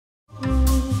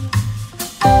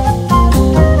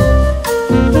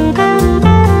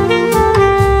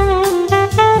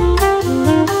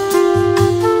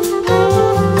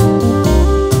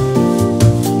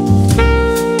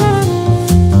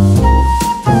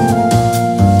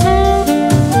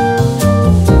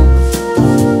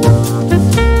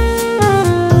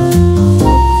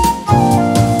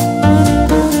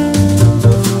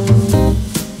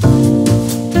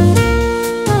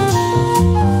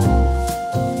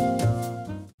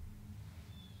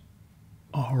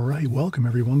right, welcome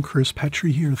everyone. Chris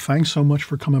Petri here. Thanks so much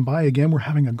for coming by again. We're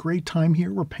having a great time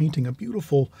here. We're painting a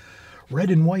beautiful red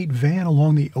and white van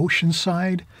along the ocean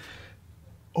side.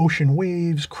 Ocean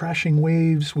waves, crashing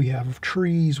waves. We have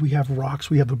trees, we have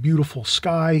rocks, we have a beautiful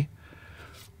sky.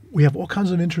 We have all kinds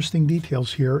of interesting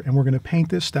details here, and we're going to paint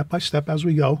this step by step as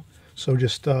we go. So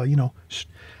just,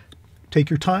 take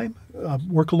your time,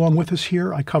 work along with us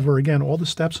here. I cover, again, all the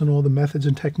steps and all the methods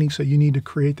and techniques that you need to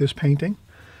create this painting.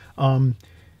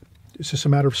 It's just a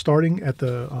matter of starting at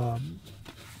the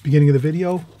beginning of the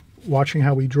video, watching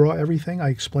how we draw everything. I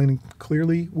explain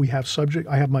clearly.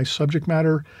 I have my subject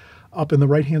matter up in the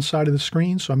right-hand side of the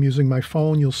screen, so I'm using my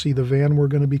phone. You'll see the van we're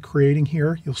going to be creating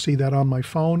here. You'll see that on my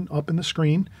phone up in the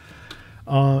screen.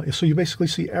 So you basically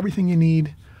see everything you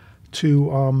need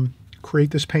to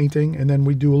create this painting, and then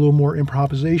we do a little more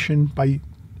improvisation by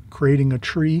creating a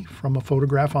tree from a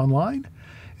photograph online.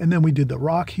 And then we did the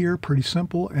rock here, pretty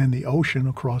simple, and the ocean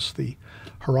across the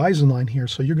horizon line here.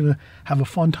 So you're going to have a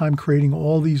fun time creating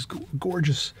all these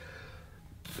gorgeous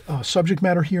subject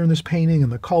matter here in this painting,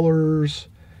 and the colors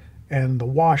and the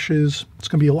washes. It's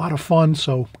going to be a lot of fun,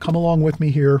 so come along with me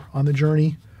here on the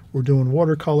journey. We're doing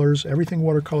watercolors, everything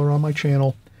watercolor on my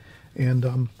channel,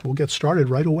 and we'll get started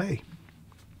right away.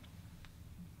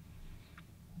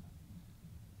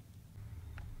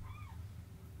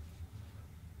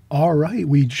 All right,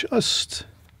 we just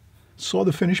saw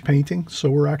the finished painting, so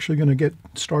we're actually going to get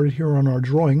started here on our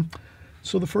drawing.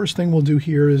 So the first thing we'll do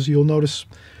here is you'll notice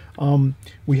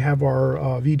we have our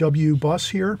VW bus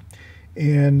here,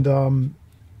 and I'm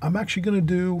actually going to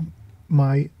do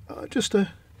my just an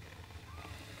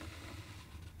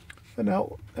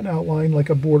outline, like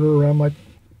a border around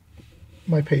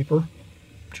my paper,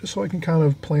 just so I can kind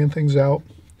of plan things out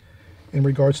in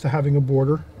regards to having a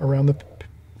border around the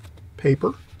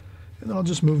paper. And then I'll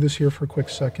just move this here for a quick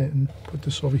second and put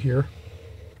this over here,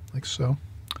 like so.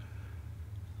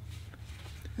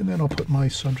 And then I'll put my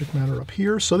subject matter up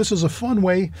here. So this is a fun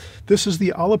way. This is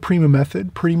the alla prima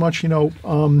method. Pretty much, I've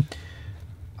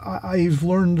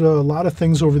learned a lot of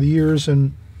things over the years,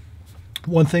 and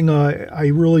one thing I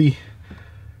really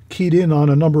keyed in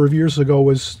on a number of years ago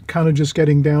was kind of just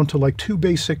getting down to like two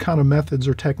basic kind of methods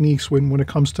or techniques when it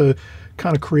comes to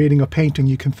kind of creating a painting.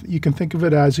 You can think of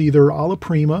it as either alla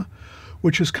prima,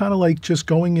 which is kind of like just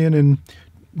going in and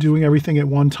doing everything at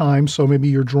one time. So maybe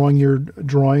you're drawing your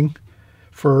drawing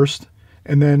first,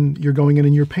 and then you're going in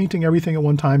and you're painting everything at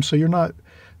one time. So you're not,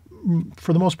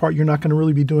 for the most part, you're not going to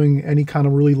really be doing any kind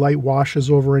of really light washes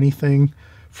over anything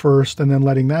first and then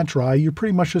letting that dry. You're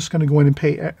pretty much just going to go in and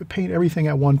paint everything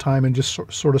at one time and just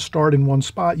sort of start in one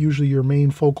spot, usually your main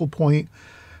focal point,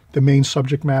 the main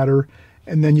subject matter,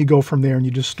 and then you go from there and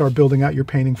you just start building out your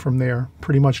painting from there.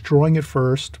 Pretty much drawing it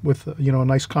first with, a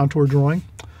nice contour drawing,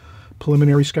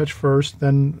 preliminary sketch first,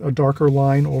 then a darker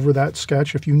line over that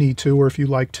sketch if you need to or if you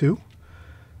like to.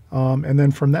 And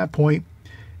then from that point,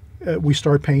 we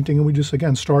start painting, and we just,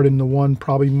 again, start in the one,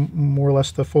 probably more or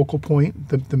less the focal point,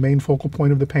 the main focal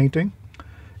point of the painting,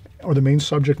 or the main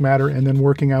subject matter, and then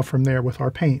working out from there with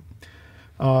our paint.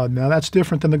 Now that's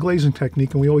different than the glazing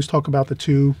technique, and we always talk about the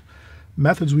two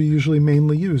methods we usually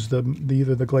mainly use,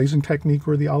 either the glazing technique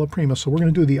or the alla prima. So we're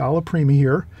going to do the alla prima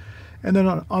here, and then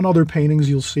on other paintings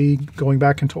you'll see, going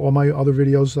back into all my other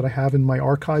videos that I have in my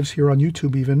archives here on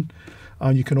YouTube even,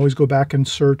 you can always go back and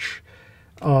search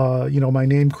my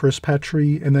name, Chris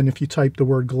Petri, and then if you type the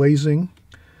word glazing,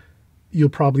 you'll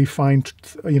probably find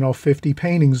 50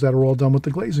 paintings that are all done with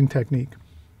the glazing technique.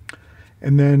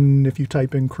 And then if you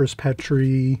type in Chris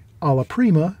Petri alla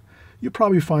prima, you'll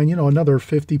probably find another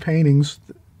 50 paintings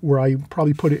where I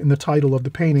probably put it in the title of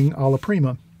the painting, alla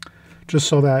prima, just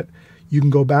so that you can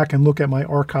go back and look at my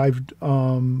archived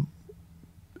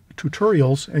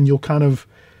tutorials, and you'll kind of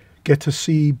get to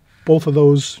see both of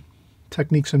those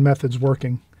techniques and methods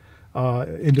working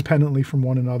independently from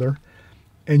one another.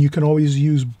 And you can always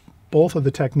use both of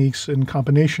the techniques in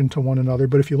combination to one another,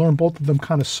 but if you learn both of them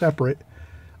kind of separate,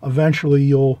 eventually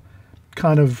you'll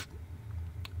kind of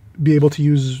be able to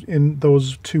use in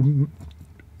those two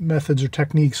methods or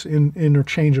techniques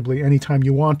interchangeably anytime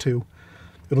you want to.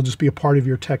 It'll just be a part of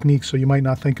your technique, so you might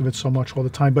not think of it so much all the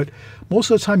time, but most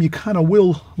of the time you kind of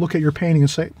will look at your painting and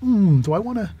say, do I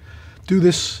want to do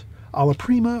this alla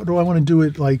prima, or do I want to do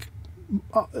it like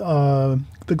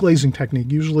the glazing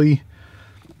technique? Usually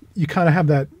you kind of have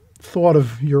that thought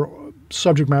of your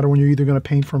subject matter when you're either going to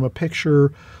paint from a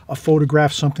picture, a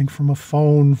photograph, something from a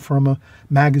phone, from a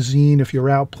magazine, if you're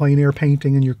out plein air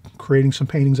painting and you're creating some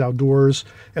paintings outdoors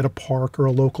at a park or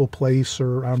a local place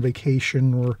or on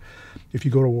vacation, or if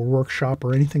you go to a workshop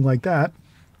or anything like that,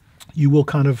 you will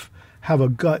kind of have a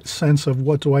gut sense of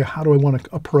how do I want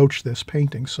to approach this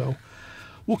painting. So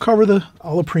we'll cover the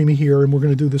alla prima here, and we're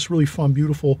going to do this really fun,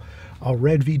 beautiful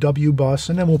red VW bus,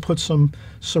 and then we'll put some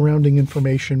surrounding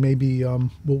information. Maybe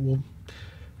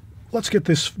let's get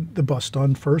the bus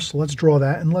done first. Let's draw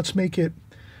that, and let's make it.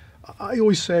 I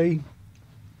always say,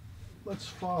 let's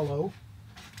follow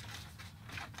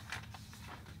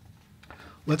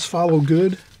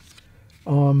good,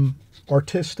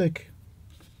 artistic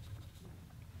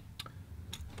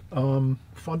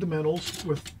fundamentals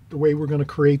with the way we're going to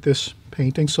create this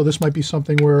painting. So this might be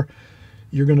something where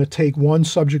you're going to take one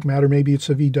subject matter. Maybe it's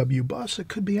a VW bus. It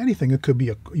could be anything. It could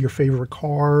be your favorite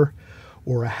car,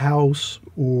 or a house,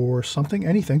 or something.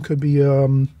 Anything. Could be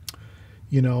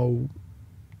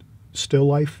still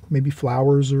life, maybe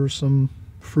flowers or some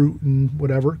fruit and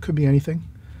whatever. It could be anything.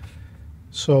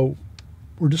 So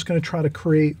we're just going to try to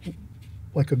create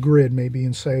like a grid maybe,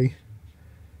 and say,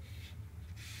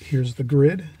 here's the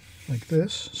grid like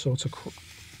this. So it's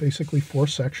basically 4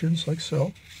 sections like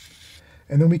so.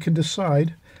 And then we can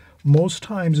decide, most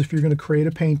times if you're going to create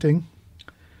a painting,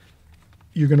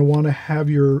 you're going to want to have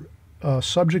your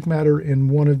subject matter in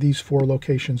one of these 4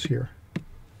 locations here,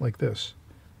 like this.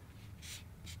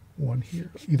 One here,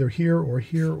 either here or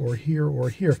here or here or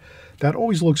here. That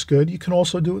always looks good. You can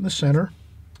also do it in the center.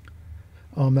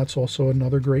 That's also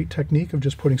another great technique of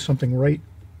just putting something right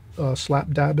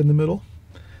slap dab in the middle.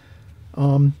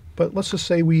 But let's just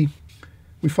say we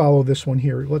follow this one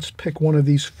here. Let's pick one of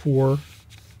these 4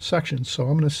 sections. So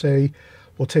I'm going to say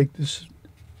we'll take this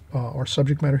our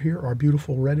subject matter here, our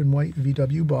beautiful red and white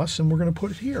VW bus, and we're going to put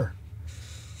it here.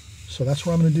 So that's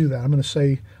where I'm going to do that. I'm going to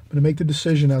say, I'm going to make the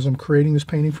decision as I'm creating this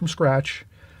painting from scratch.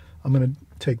 I'm going to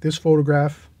take this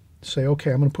photograph, say,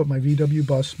 okay, I'm going to put my VW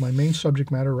bus, my main subject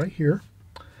matter, right here.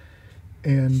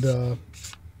 And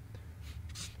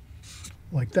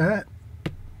like that.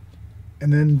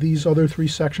 And then these other 3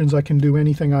 sections, I can do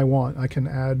anything I want. I can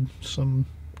add some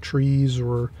trees,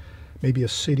 or maybe a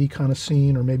city kind of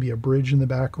scene, or maybe a bridge in the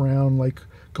background, like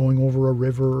going over a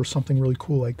river or something really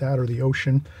cool like that, or the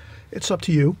ocean. It's up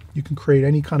to you. You can create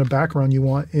any kind of background you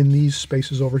want in these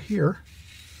spaces over here.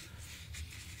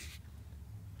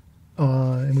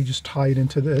 And we just tie it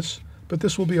into this. But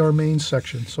this will be our main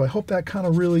section. So I hope that kind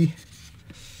of really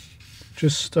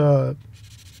just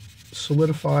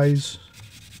solidifies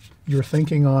your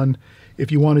thinking on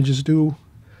if you want to just do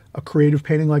a creative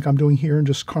painting like I'm doing here, and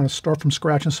just kind of start from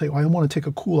scratch and say, well, I want to take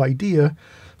a cool idea,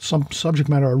 some subject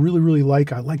matter I really, really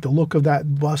like. I like the look of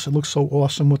that bus. It looks so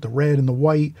awesome with the red and the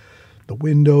white, the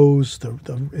windows,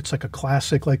 it's like a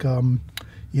classic, like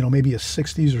maybe a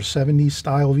 60s or 70s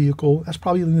style vehicle. That's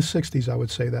probably in the 60s, I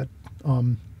would say, that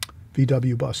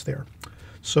VW bus there.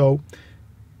 So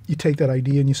you take that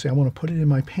idea and you say, I want to put it in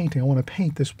my painting. I want to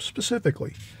paint this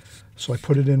specifically. So I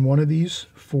put it in one of these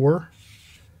 4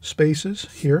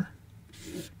 spaces here.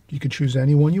 You could choose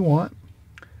any one you want.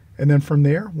 And then from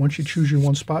there, once you choose your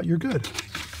one spot, you're good.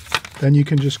 Then you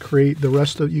can just create the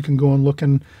rest of, you can go and look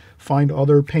and find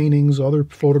other paintings, other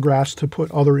photographs to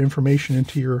put other information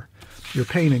into your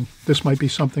painting. This might be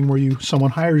something where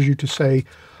someone hires you to say,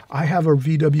 I have a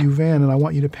VW van and I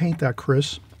want you to paint that,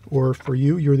 Chris. Or for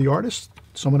you're the artist,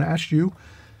 someone asked you,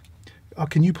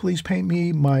 can you please paint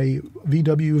me my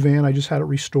VW van? I just had it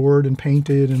restored and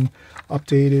painted and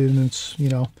updated, and it's,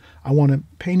 I want a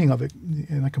painting of it,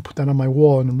 and I can put that on my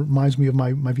wall, and it reminds me of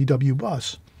my VW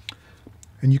bus.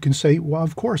 And you can say, well,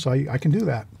 of course, I can do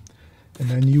that. And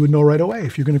then you would know right away.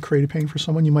 If you're going to create a painting for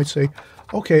someone, you might say,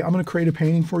 okay, I'm going to create a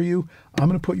painting for you. I'm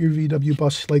going to put your VW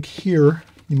bus like here.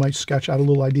 You might sketch out a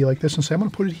little idea like this and say, I'm going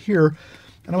to put it here,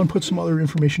 and I'm going to put some other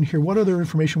information here. What other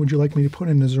information would you like me to put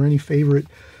in? Is there any favorite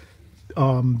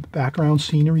background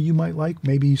scenery you might like?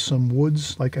 Maybe some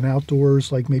woods, like an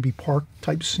outdoors, like maybe park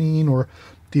type scene, or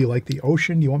do you like the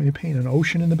ocean? Do you want me to paint an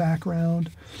ocean in the background,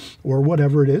 or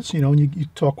whatever it is? And you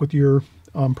talk with your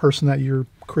person that you're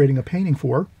creating a painting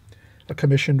for, a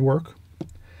commissioned work,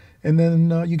 and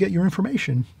then you get your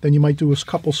information. Then you might do a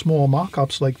couple small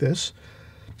mock-ups like this,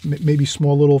 maybe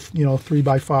small little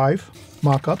 3x5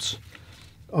 mock-ups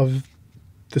of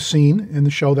the scene,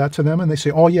 and show that to them, and they say,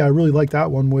 oh yeah, I really like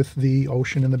that one with the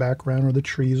ocean in the background, or the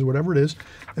trees, or whatever it is,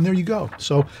 and there you go.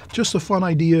 So just a fun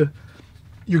idea.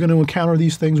 You're going to encounter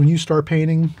these things when you start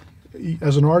painting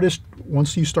as an artist.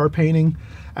 Once you start painting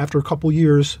after a couple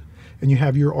years, and you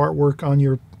have your artwork on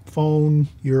your phone,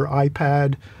 your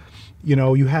iPad,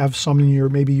 you have some in your,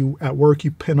 maybe you at work,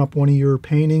 you pin up one of your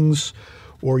paintings,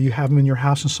 or you have them in your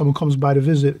house and someone comes by to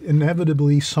visit,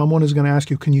 inevitably someone is going to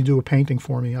ask you, can you do a painting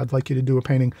for me? I'd like you to do a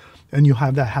painting. And you'll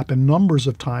have that happen numbers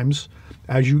of times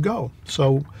as you go.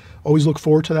 So always look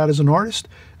forward to that as an artist.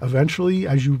 eventually,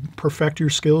 as you perfect your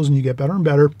skills and you get better and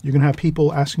better, you're going to have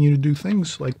people asking you to do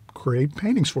things like create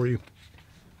paintings for you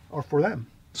or for them.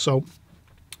 So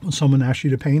when someone asks you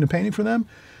to paint a painting for them,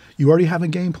 you already have a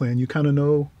game plan. You kind of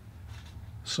know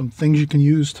some things you can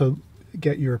use to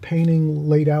get your painting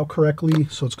laid out correctly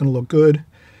so it's going to look good,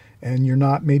 and you're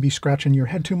not maybe scratching your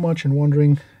head too much and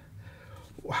wondering,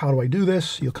 how do I do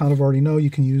this? You'll kind of already know. You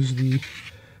can use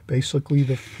basically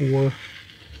the 4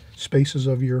 spaces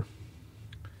of your,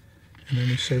 and then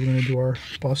we say we're going to do our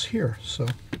bus here. So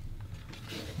I'm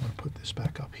going to put this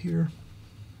back up here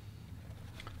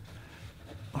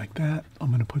like that. I'm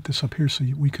going to put this up here so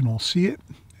we can all see it,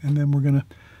 and then we're going to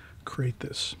create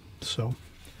this. So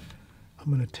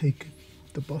I'm going to take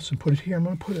the bus and put it here. I'm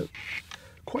going to put it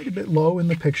quite a bit low in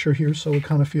the picture here so it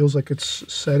kind of feels like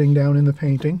it's setting down in the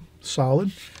painting,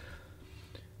 solid.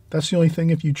 That's the only thing.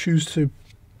 If you choose to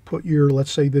put your,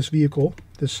 let's say this vehicle,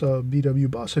 this VW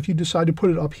bus, if you decide to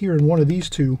put it up here in one of these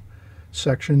 2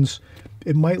 sections,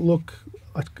 it might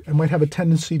have a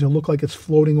tendency to look like it's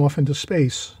floating off into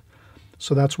space.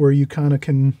 So that's where you kind of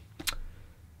can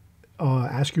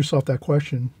ask yourself that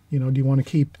question. You know, do you want to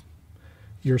keep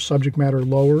your subject matter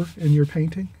lower in your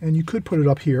painting? And you could put it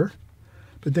up here,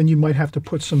 but then you might have to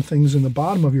put some things in the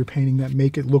bottom of your painting that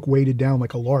make it look weighted down,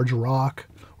 like a large rock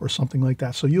or something like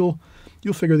that. So you'll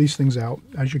figure these things out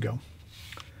as you go.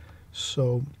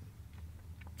 So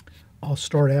I'll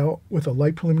start out with a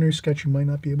light preliminary sketch. You might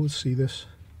not be able to see this,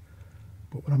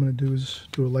 but what I'm going to do is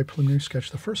do a light preliminary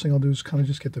sketch. The first thing I'll do is kind of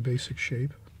just get the basic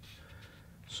shape.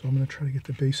 So I'm going to try to get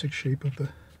the basic shape of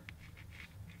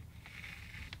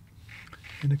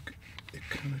and it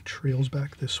kind of trails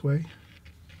back this way,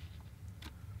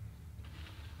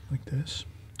 like this.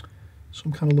 So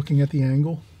I'm kind of looking at the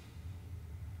angle.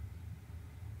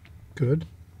 Good,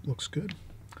 looks good.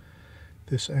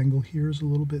 This angle here is a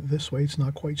little bit this way. It's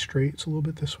not quite straight, it's a little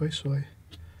bit this way, so I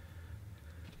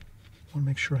want to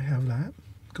make sure I have that.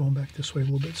 Going back this way a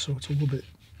little bit, so it's a little bit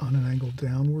on an angle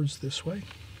downwards this way.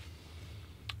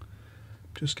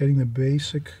 Just getting the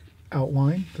basic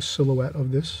outline, the silhouette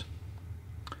of this.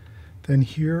 Then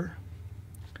here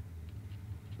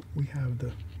we have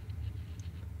the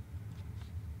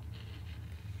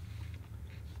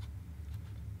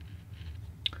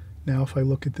now if I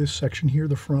look at this section here,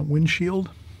 the front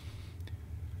windshield,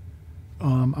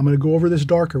 I'm going to go over this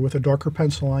darker with a darker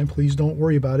pencil line. Please don't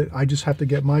worry about it. I just have to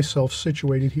get myself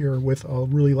situated here with a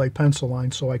really light pencil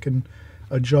line so I can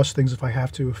adjust things if I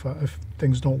have to, if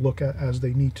things don't look as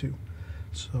they need to.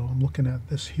 So I'm looking at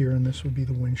this here, and this would be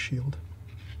the windshield.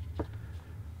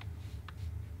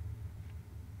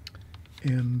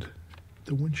 And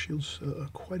the windshield's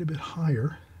quite a bit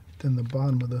higher than the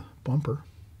bottom of the bumper.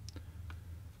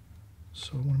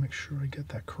 So I want to make sure I get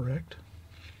that correct.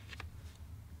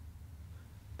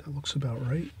 That looks about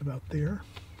right, about there.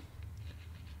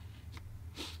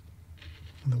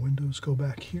 And the windows go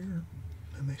back here,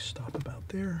 and they stop about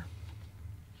there.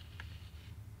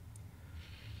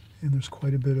 And there's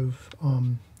quite a bit of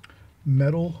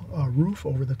metal roof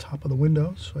over the top of the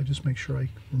windows, so I just make sure I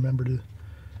remember to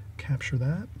capture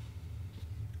that.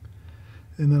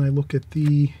 And then I look at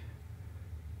the,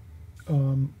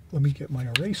 let me get my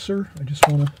eraser. I just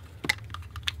want to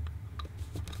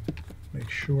make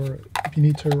sure, if you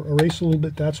need to erase a little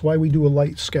bit, that's why we do a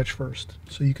light sketch first,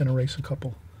 so you can erase a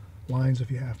couple lines if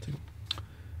you have to.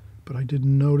 But I did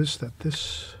notice that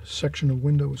this section of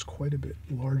window is quite a bit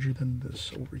larger than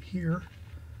this over here.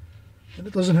 And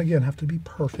it doesn't, again, have to be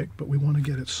perfect, but we want to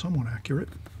get it somewhat accurate.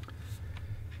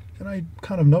 And I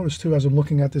kind of noticed, too, as I'm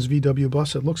looking at this VW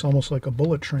bus, it looks almost like a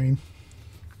bullet train.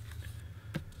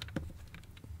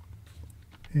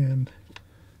 And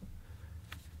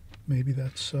maybe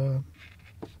that's,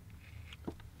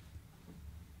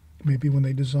 maybe when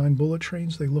they designed bullet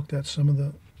trains, they looked at some of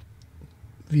the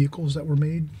vehicles that were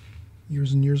made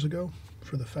years and years ago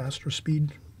for the faster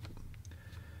speed,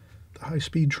 the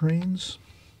high-speed trains.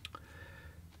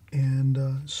 And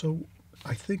so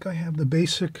I think I have the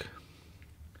basic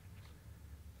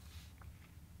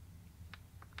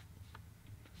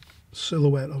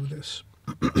silhouette of this.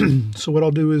 So what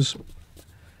I'll do is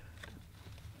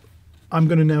I'm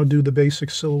going to now do the basic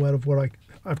silhouette of what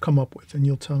I've come up with, and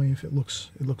you'll tell me if it looks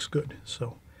good.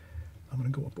 So I'm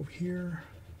going to go up over here.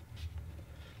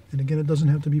 And again, it doesn't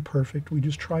have to be perfect. We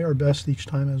just try our best each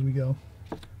time as we go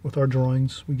with our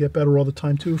drawings. We get better all the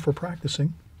time, too, for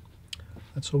practicing.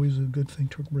 That's always a good thing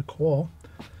to recall.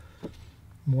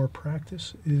 More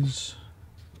practice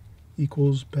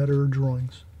equals better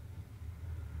drawings.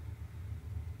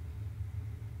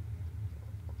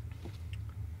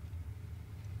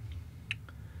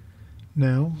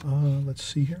 Now, let's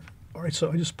see here. All right,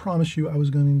 so I just promised you I was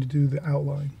going to do the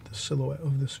outline, the silhouette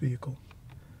of this vehicle,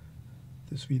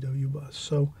 this VW bus.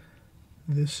 So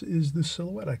this is the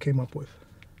silhouette I came up with.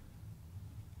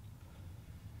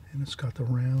 And it's got the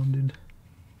rounded,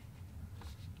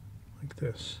 like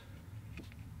this.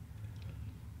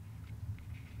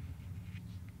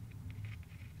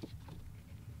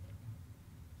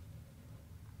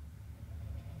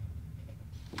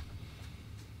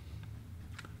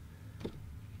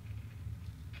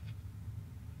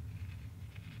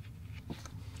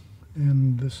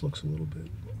 And this looks a little bit,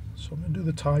 so I'm going to do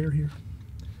the tire here.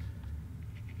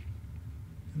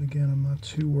 And again, I'm not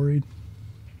too worried.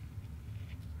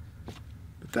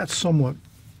 But that's somewhat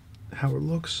how it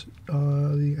looks.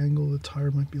 The angle of the tire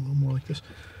might be a little more like this.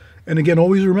 And again,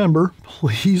 always remember,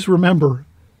 please remember,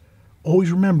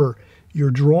 always remember, your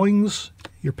drawings,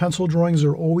 your pencil drawings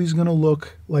are always going to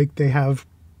look like they have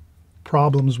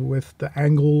problems with the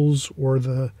angles or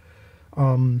the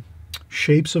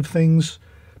shapes of things.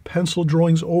 Pencil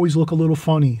drawings always look a little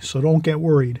funny, so don't get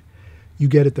worried. You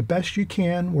get it the best you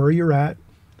can where you're at,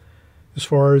 as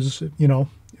far as, you know,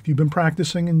 if you've been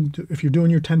practicing and if you're doing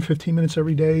your 10-15 minutes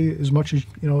every day, as much as,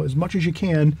 you know, as much as you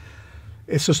can.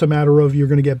 It's just a matter of you're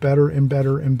going to get better and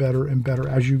better and better and better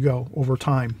as you go over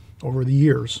time, over the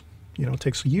years. You know, it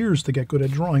takes years to get good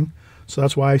at drawing. So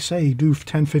that's why I say do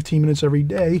 10-15 minutes every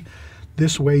day.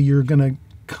 This way you're going to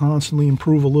constantly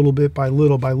improve a little bit by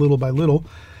little by little by little.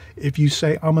 If you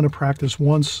say, I'm going to practice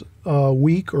once a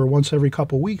week or once every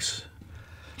couple of weeks,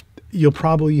 you'll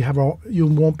probably have you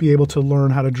won't be able to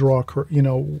learn how to draw, you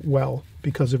know, well,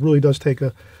 because it really does take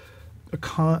a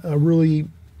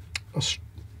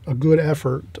good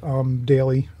effort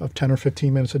daily of 10 or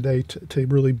 15 minutes a day to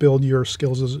really build your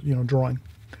skills as, you know, drawing.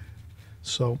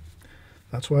 So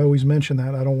that's why I always mention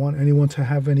that. I don't want anyone to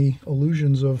have any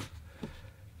illusions of,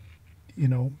 you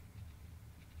know,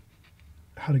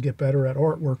 how to get better at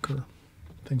artwork or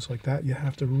things like that. You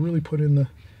have to really put in the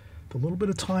little bit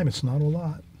of time. It's not a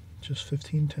lot. Just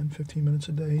 10, 15 minutes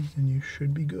a day, and you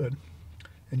should be good.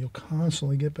 And you'll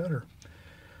constantly get better.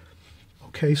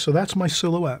 Okay, so that's my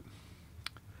silhouette.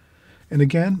 And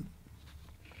again,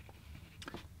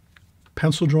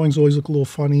 pencil drawings always look a little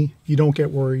funny. You don't get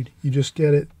worried. You just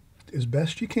get it as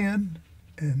best you can,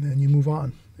 and then you move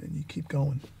on, and you keep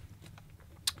going.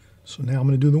 So now I'm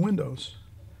going to do the windows.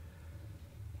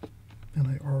 And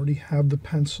I already have the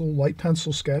light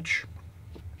pencil sketch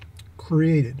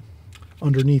created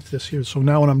underneath this here. So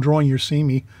now when I'm drawing, you're seeing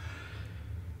me,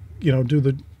 you know, do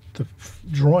the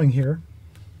drawing here.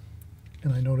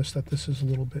 And I notice that this is a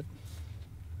little bit,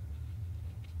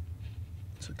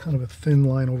 it's a kind of a thin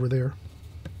line over there.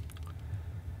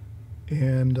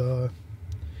 And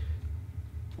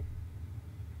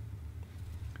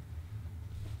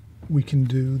we can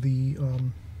do the,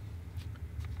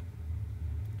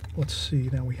 let's see,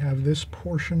 now we have this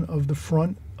portion of the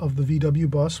front of the VW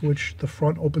bus, which the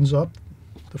front opens up.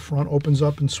 The front opens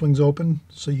up and swings open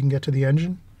so you can get to the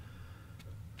engine.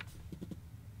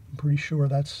 I'm pretty sure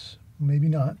that's, maybe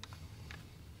not.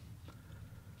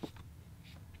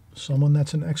 Someone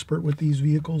that's an expert with these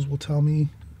vehicles will tell me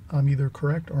I'm either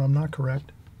correct or I'm not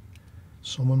correct.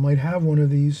 Someone might have one of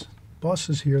these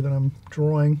buses here that I'm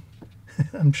drawing.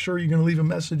 I'm sure you're going to leave a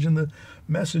message in the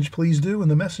message. Please do in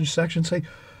the message section. Say,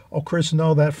 oh, Chris,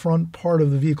 no, that front part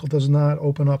of the vehicle does not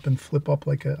open up and flip up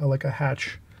like a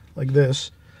hatch like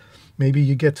this. Maybe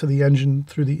you get to the engine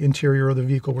through the interior of the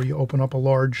vehicle where you open up a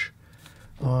large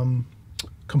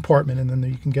compartment, and then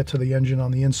you can get to the engine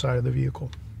on the inside of the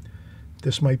vehicle.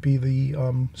 This might be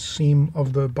the seam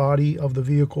of the body of the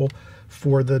vehicle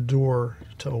for the door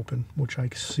to open, which I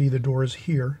see the door is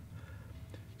here.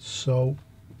 So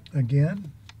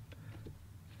again,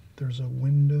 there's a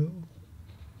window,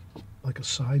 like a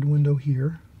side window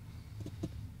here.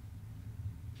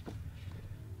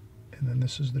 And then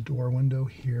this is the door window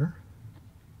here.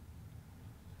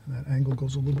 And that angle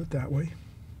goes a little bit that way.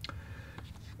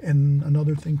 And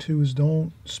another thing too is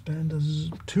don't spend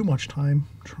too much time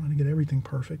trying to get everything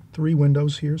perfect. 3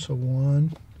 windows here, so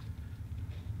 1,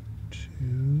 2,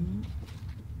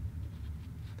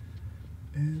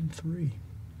 and 3,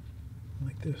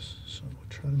 like this. So we'll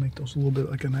try to make those a little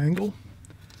bit like an angle.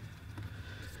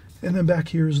 And then back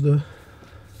here is the,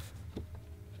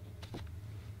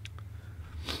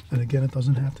 and again, it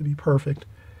doesn't have to be perfect.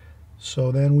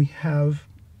 So then we have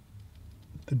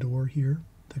the door here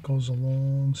that goes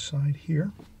alongside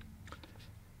here,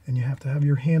 and you have to have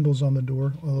your handles on the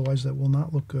door, otherwise that will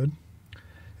not look good.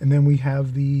 And then we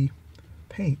have the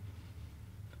paint,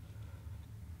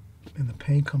 and the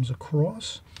paint comes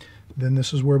across. Then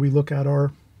this is where we look at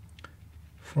our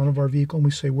front of our vehicle and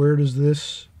we say, where does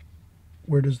this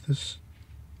where does this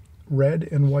red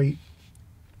and white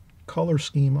color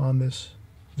scheme on this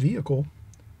vehicle,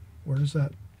 where does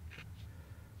that,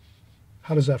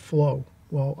 how does that flow?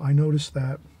 Well, I noticed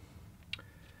that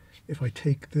if I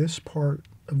take this part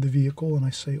of the vehicle and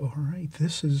I say, all right,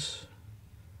 this is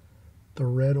the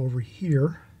red over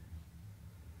here,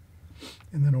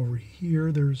 and then over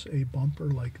here there's a bumper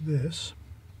like this,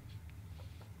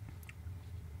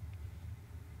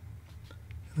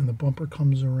 and then the bumper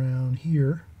comes around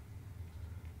here,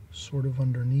 sort of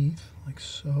underneath, like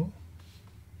so.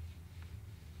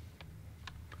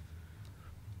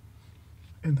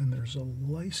 And then there's a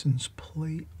license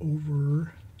plate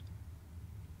over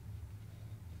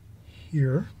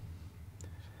here.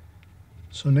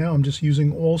 So now I'm just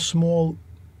using all small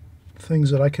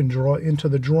things that I can draw into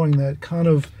the drawing that kind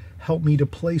of help me to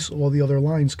place all the other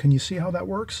lines. Can you see how that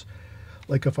works?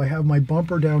 Like if I have my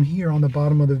bumper down here on the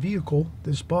bottom of the vehicle,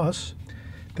 this bus,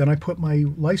 then I put my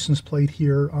license plate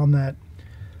here on that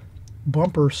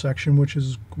bumper section, which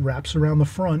is wraps around the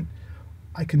front.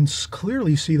 I can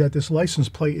clearly see that this license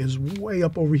plate is way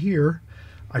up over here.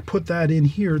 I put that in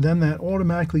here, then that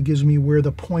automatically gives me where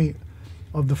the point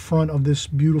of the front of this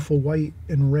beautiful white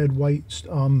and red white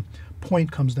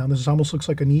point comes down. This almost looks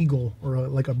like an eagle or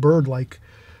like a bird-like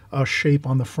shape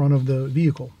on the front of the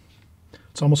vehicle.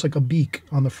 It's almost like a beak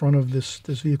on the front of this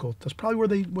vehicle. That's probably where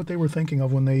what they were thinking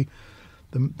of when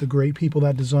the great people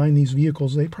that design these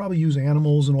vehicles. They probably use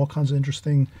animals and all kinds of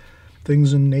interesting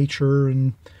things in nature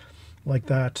and like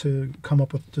that to come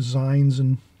up with designs,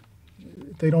 and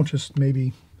they don't just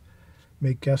maybe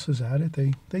make guesses at it.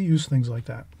 They use things like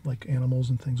that, like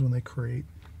animals and things, when they create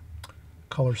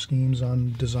color schemes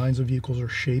on designs of vehicles or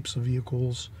shapes of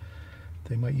vehicles.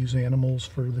 They might use animals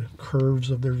for the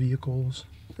curves of their vehicles.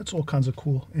 It's all kinds of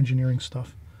cool engineering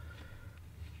stuff.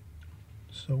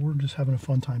 So we're just having a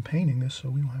fun time painting this, so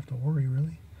we don't have to worry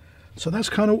really. So that's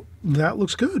kind of, that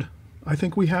looks good. I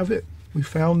think we have it. We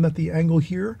found that the angle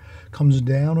here comes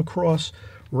down across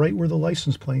right where the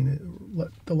license plate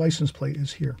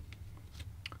is here.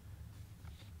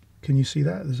 Can you see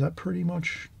that? Is that pretty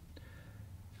much,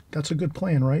 that's a good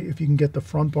plan, right? If you can get the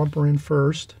front bumper in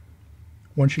first,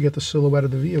 once you get the silhouette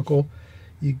of the vehicle,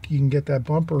 you can get that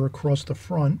bumper across the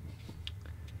front.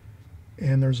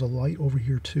 And there's a light over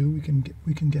here too.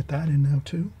 We can get that in now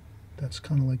too. That's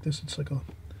kind of like this. It's like a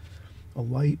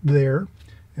light there.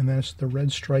 And that's the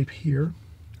red stripe here,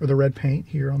 or the red paint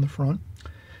here on the front.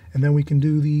 And then we can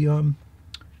do the, we're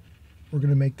going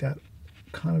to make that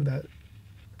kind of that,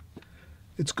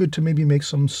 it's good to maybe make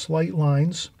some slight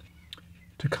lines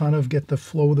to kind of get the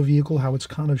flow of the vehicle, how it's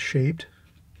kind of shaped.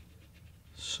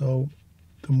 So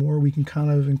the more we can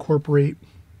kind of incorporate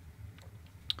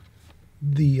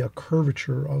the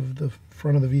curvature of the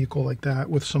front of the vehicle like that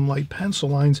with some light pencil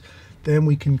lines, then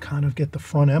we can kind of get the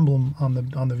front emblem on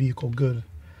the vehicle good.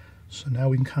 So now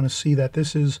we can kind of see that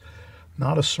this is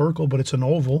not a circle, but it's an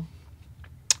oval.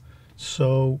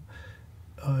 So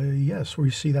yes, where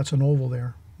you see that's an oval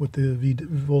there with the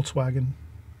Volkswagen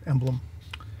emblem.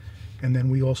 And then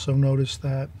we also notice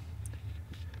that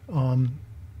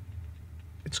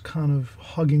it's kind of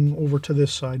hugging over to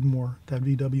this side more, that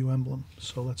VW emblem.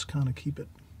 So let's kind of keep it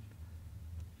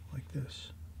like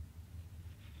this.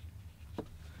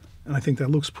 And I think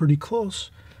that looks pretty close.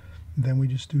 Then we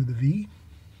just do the V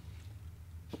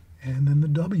and then the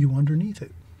W underneath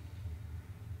it.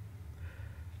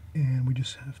 And we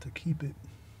just have to keep it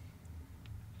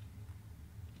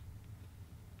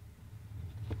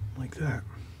like that.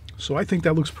 So I think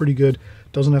that looks pretty good.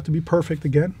 Doesn't have to be perfect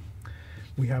again.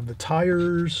 We have the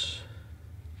tires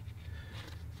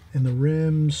and the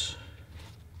rims.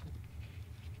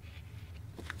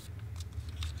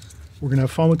 We're going to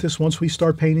have fun with this once we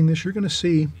start painting this. You're going to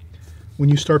see when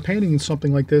you start painting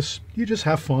something like this, you just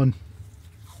have fun.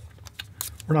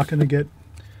 We're not going to get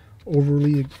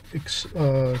overly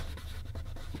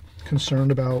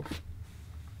concerned about,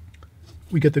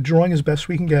 we get the drawing as best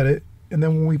we can get it, and then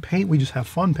when we paint, we just have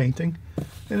fun painting,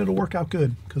 and it'll work out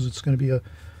good because it's going to be a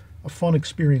fun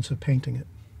experience of painting it.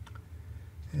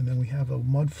 And then we have a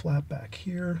mud flap back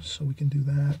here, so we can do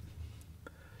that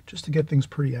just to get things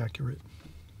pretty accurate.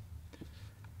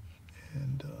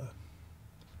 And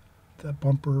that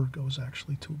bumper goes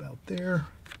actually to about there.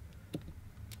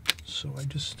 So I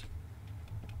just,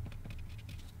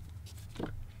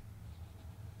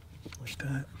 like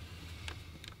that.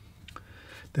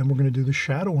 Then we're going to do the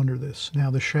shadow under this. Now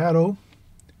the shadow,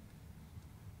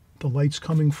 the light's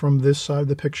coming from this side of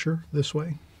the picture, this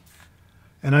way.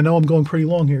 And I know I'm going pretty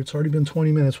long here. It's already been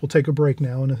 20 minutes. We'll take a break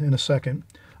now in a second.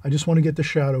 I just want to get the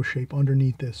shadow shape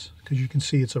underneath this because you can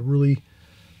see it's a really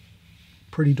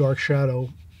pretty dark shadow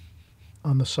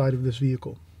on the side of this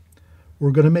vehicle.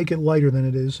 We're going to make it lighter than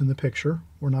it is in the picture.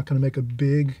 We're not going to make a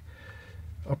big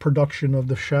production of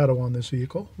the shadow on this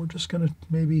vehicle. We're just going to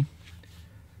maybe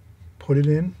put it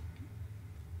in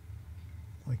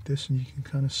like this, and you can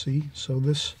kind of see. So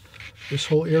this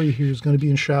whole area here is going to be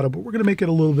in shadow, but we're going to make it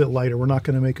a little bit lighter. We're not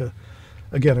going to make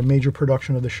again, a major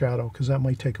production of the shadow, because that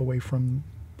might take away from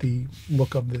the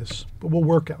look of this. But we'll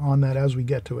work on that as we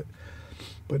get to it.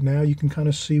 But now you can kind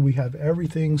of see we have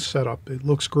everything set up. It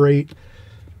looks great.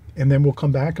 And then we'll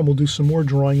come back and we'll do some more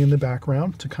drawing in the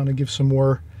background to kind of give some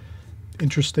more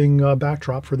interesting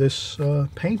backdrop for this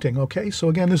painting. Okay, so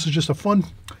again, this is just a fun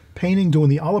painting doing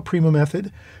the alla prima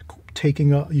method, taking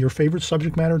your favorite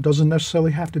subject matter. Doesn't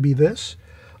necessarily have to be this.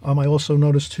 I also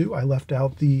noticed too, I left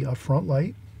out the front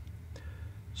light.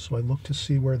 So I look to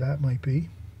see where that might be.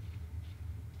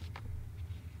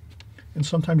 And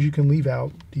sometimes you can leave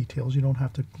out details. You don't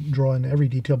have to draw in every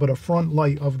detail, but a front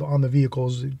light on the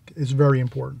vehicles is very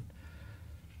important.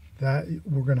 That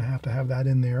we're going to have that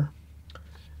in there.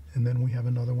 And then we have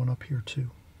another one up here too.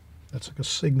 That's like a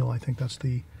signal. I think that's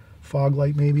the fog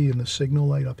light maybe, and the signal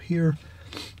light up here.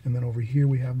 And then over here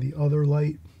we have the other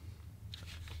light.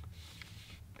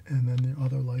 And then the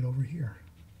other light over here.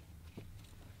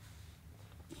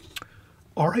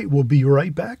 All right, we'll be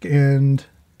right back and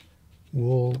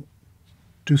we'll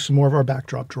do some more of our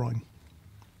backdrop drawing.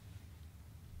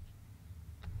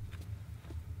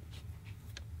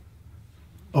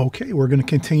 Okay, we're going to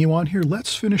continue on here.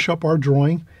 Let's finish up our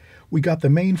drawing. We got the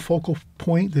main focal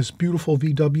point, this beautiful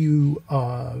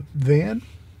VW van,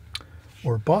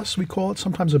 or bus we call it,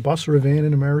 sometimes a bus or a van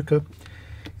in America.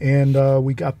 And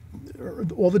we got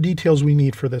all the details we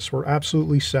need for this. We're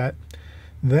absolutely set.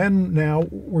 Then now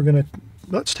we're going to,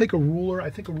 let's take a ruler. I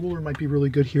think a ruler might be really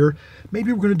good here.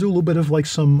 Maybe we're going to do a little bit of like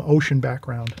some ocean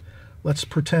background. Let's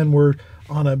pretend we're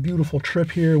on a beautiful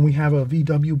trip here and we have a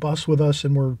VW bus with us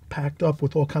and we're packed up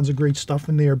with all kinds of great stuff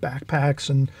in there, backpacks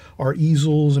and our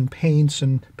easels and paints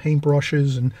and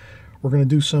paintbrushes, and we're going to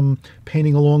do some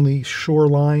painting along the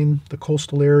shoreline, the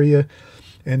coastal area,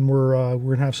 and we're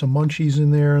going to have some munchies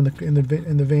in there in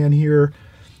the van here.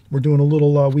 We're doing a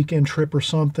little weekend trip or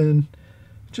something.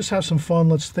 Just have some fun.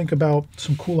 Let's think about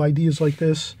some cool ideas like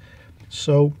this.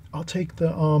 So I'll take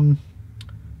the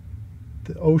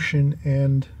ocean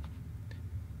and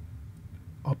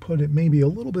I'll put it maybe a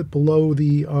little bit below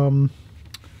the,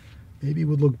 maybe it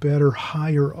would look better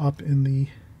higher up in the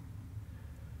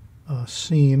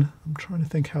scene. I'm trying to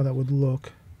think how that would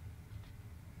look.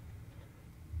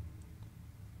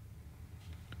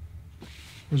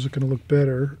 Or is it going to look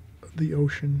better, the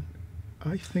ocean?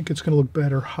 I think it's going to look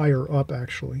better higher up,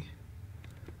 actually.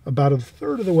 About a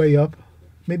third of the way up,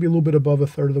 maybe a little bit above a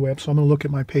third of the way up. So I'm going to look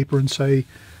at my paper and say,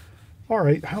 all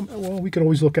right, well, we could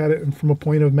always look at it and from a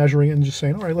point of measuring it and just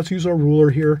saying, all right, let's use our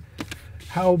ruler here.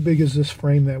 How big is this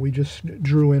frame that we just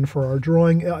drew in for our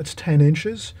drawing? It's 10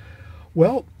 inches.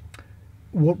 Well,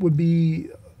 what would be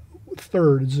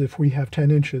thirds if we have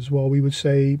 10 inches? Well, we would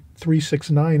say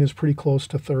 3/6/9 is pretty close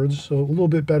to thirds, so a little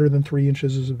bit better than 3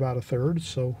 inches is about a third.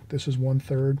 So this is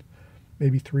 1/3,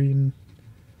 maybe 3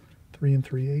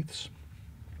 3/8,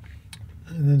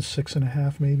 and then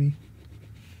 6.5 maybe.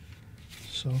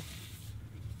 So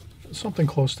something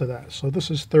close to that. So this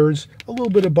is thirds, a little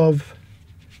bit above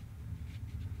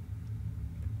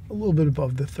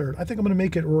the third. I think I'm going to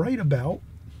make it right about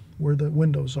where the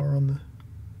windows are on the.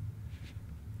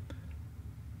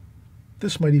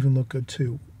 This might even look good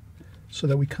too, so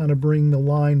that we kind of bring the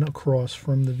line across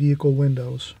from the vehicle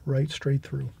windows right straight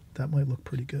through. That might look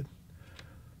pretty good.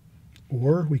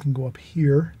 Or we can go up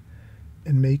here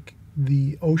and make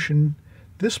the ocean.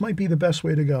 This might be the best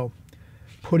way to go.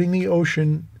 Putting the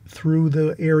ocean through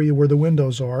the area where the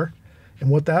windows are. And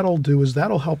what that'll do is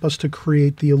that'll help us to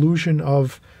create the illusion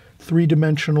of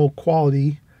three-dimensional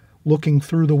quality looking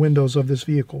through the windows of this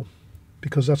vehicle,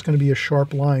 because that's going to be a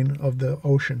sharp line of the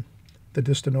ocean, the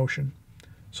distant ocean.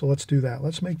 So let's do that.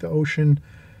 Let's make the ocean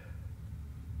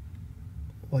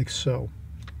like so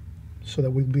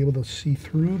that we'll be able to see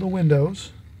through the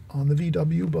windows on the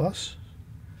VW bus,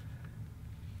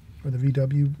 or the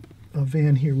VW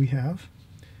van here we have.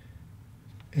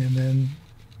 And then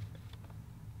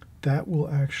that will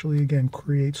actually, again,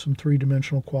 create some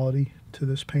three-dimensional quality to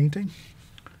this painting.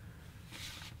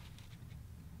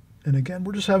 And again,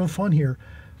 we're just having fun here.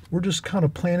 We're just kind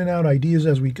of planning out ideas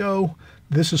as we go.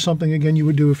 This is something, again, you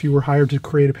would do if you were hired to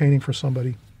create a painting for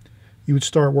somebody. You would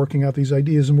start working out these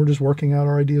ideas, and we're just working out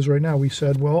our ideas right now. We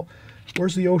said, well,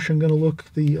 where's the ocean going to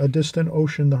look, the distant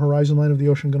ocean, the horizon line of the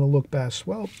ocean going to look best?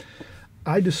 Well,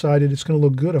 I decided it's going to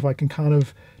look good if I can kind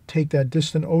of take that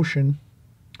distant ocean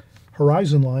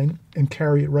horizon line and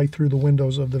carry it right through the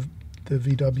windows of the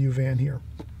VW van here,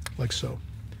 like so.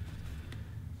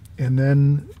 And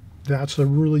then that's a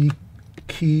really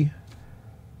key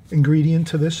ingredient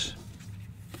to this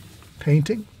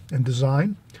painting and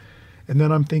design. And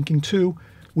then I'm thinking too,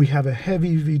 we have a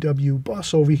heavy VW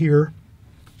bus over here.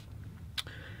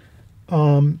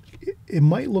 It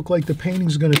might look like the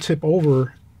painting's going to tip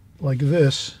over like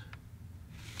this.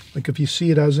 Like if you see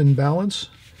it as in balance.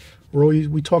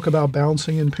 We talk about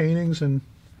balancing in paintings, and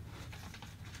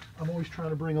I'm always trying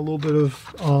to bring a little bit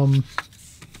of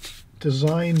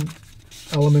design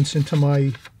elements into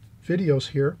my videos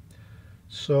here.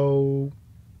 So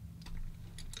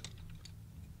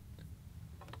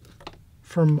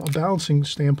from a balancing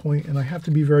standpoint, and I have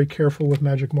to be very careful with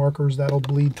magic markers, that'll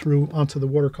bleed through onto the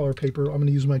watercolor paper. I'm going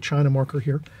to use my China marker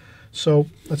here. So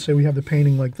let's say we have the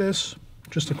painting like this,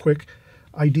 just a quick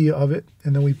idea of it,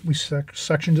 and then we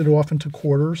sectioned it off into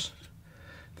quarters.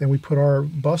 Then we put our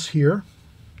bus here.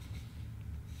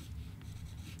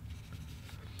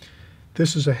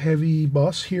 This is a heavy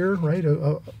bus here, right?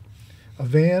 A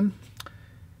van.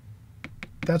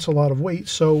 That's a lot of weight.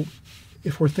 So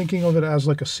if we're thinking of it as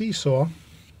like a seesaw,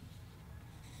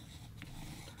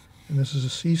 and this is a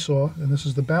seesaw, and this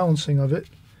is the balancing of it,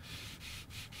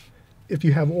 if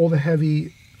you have all the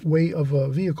heavy weight of a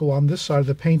vehicle on this side of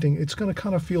the painting, it's going to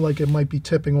kind of feel like it might be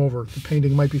tipping over. The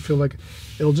painting might feel like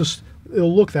it'll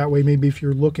look that way maybe if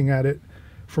you're looking at it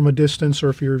from a distance, or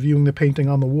if you're viewing the painting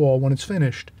on the wall when it's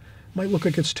finished. It might look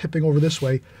like it's tipping over this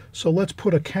way. So let's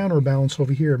put a counterbalance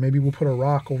over here. Maybe we'll put a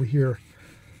rock over here,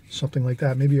 something like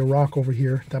that. Maybe a rock over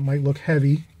here that might look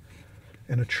heavy,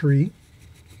 and a tree.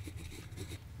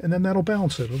 And then that'll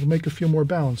balance it. It'll make it feel more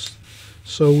balanced.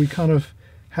 So we kind of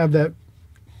have that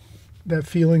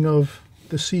feeling of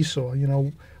the seesaw. You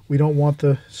know, we don't want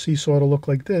the seesaw to look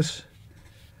like this.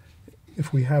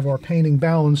 If we have our painting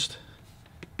balanced,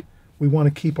 we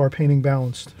want to keep our painting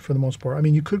balanced for the most part. I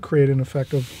mean, you could create an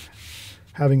effect of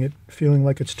having it feeling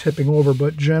like it's tipping over,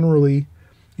 but generally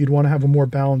you'd want to have a more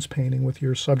balanced painting with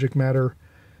your subject matter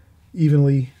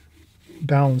evenly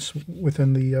balanced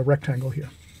within the rectangle here.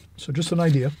 So just an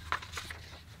idea.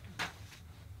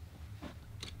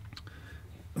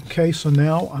 Okay, so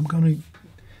now I'm going to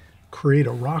create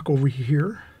a rock over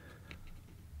here.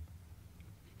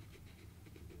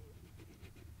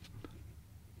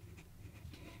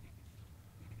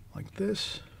 Like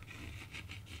this.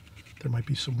 There might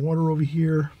be some water over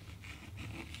here.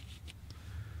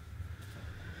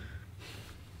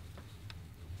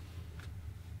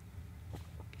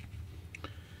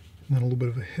 And then a little bit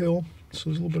of a hill. So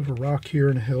there's a little bit of a rock here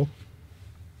and a hill.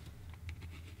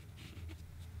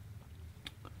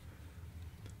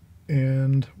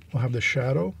 And we'll have the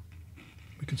shadow.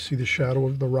 We can see the shadow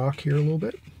of the rock here a little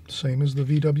bit. Same as the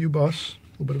VW bus.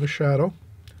 A little bit of a shadow.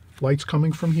 Light's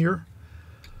coming from here.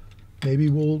 Maybe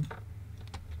we'll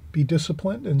be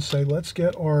disciplined and say, let's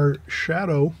get our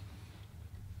shadow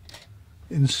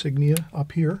insignia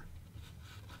up here.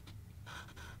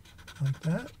 Like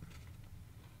that.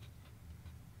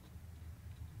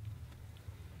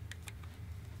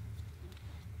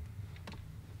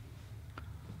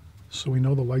 So we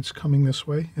know the light's coming this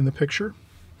way in the picture.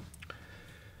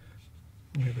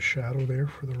 We have a shadow there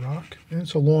for the rock. And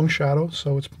it's a long shadow,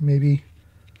 so it's maybe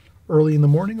early in the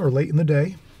morning or late in the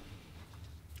day.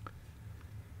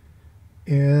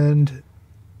 And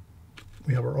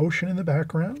we have our ocean in the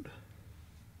background.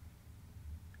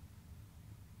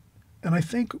 And I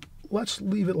think let's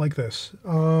leave it like this.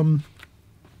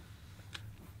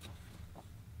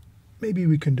 Maybe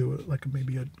we can do it like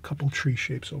maybe a couple tree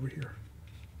shapes over here.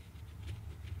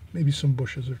 Maybe some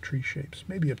bushes of tree shapes.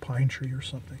 Maybe a pine tree or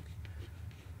something.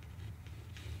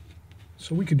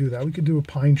 So we could do that. We could do a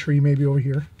pine tree maybe over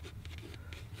here.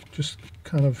 Just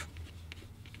kind of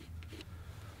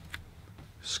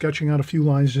sketching out a few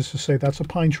lines just to say that's a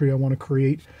pine tree I want to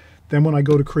create. Then when I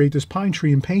go to create this pine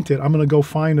tree and paint it, I'm going to go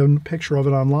find a picture of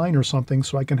it online or something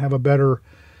so I can have a better,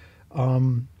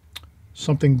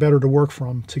 something better to work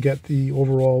from to get the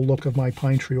overall look of my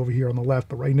pine tree over here on the left.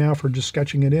 But right now, for just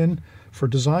sketching it in for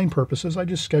design purposes, I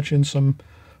just sketch in some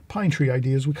pine tree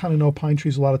ideas. We kind of know pine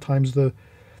trees, a lot of times the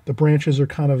branches are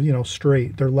kind of, you know,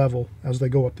 straight. They're level as they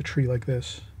go up the tree like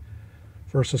this,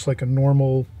 versus like a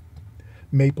normal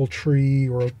maple tree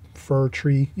or a fir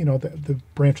tree. You know, the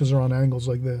branches are on angles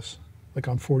like this, like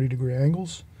on 40-degree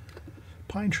angles.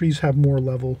 Pine trees have more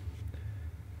level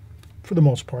for the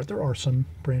most part. There are some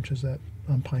branches that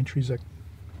on pine trees that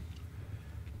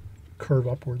curve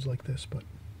upwards like this, but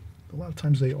a lot of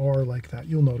times they are like that.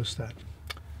 You'll notice that.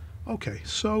 Okay,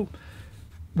 so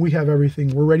we have everything.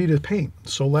 We're ready to paint.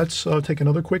 So let's take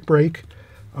another quick break.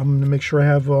 I'm going to make sure I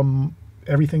have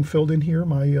everything filled in here.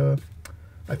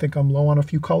 I think I'm low on a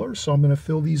few colors, so I'm going to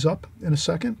fill these up in a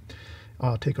second.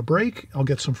 Take a break. I'll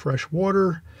get some fresh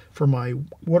water for my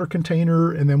water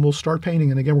container, and then we'll start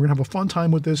painting. And again, we're going to have a fun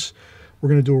time with this. We're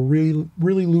going to do a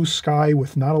really loose sky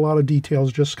with not a lot of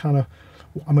details, just kind of,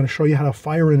 I'm going to show you how to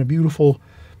fire in a beautiful,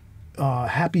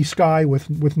 happy sky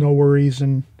with no worries,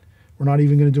 and we're not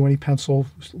even going to do any pencil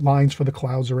lines for the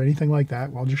clouds or anything like that.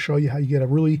 I'll just show you how you get a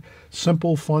really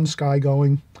simple, fun sky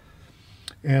going,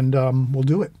 and we'll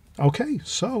do it. Okay,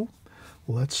 so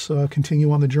let's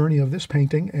continue on the journey of this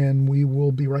painting, and we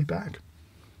will be right back.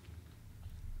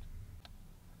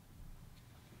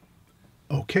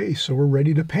 Okay, so we're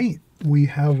ready to paint. We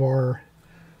have our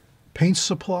paint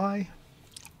supply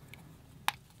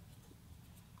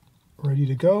ready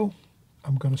to go.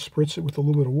 I'm going to spritz it with a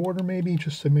little bit of water maybe,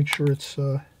 just to make sure it's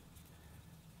a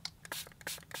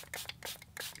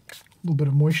little bit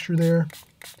of moisture there.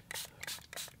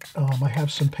 I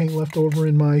have some paint left over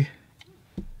in my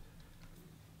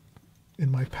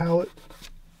palette,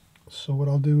 so what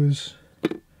I'll do is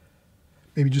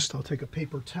maybe I'll take a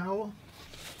paper towel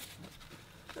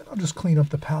and I'll just clean up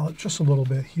the palette just a little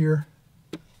bit here.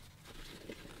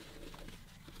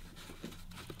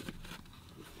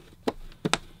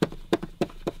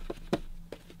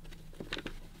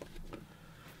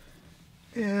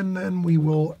 And then we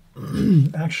will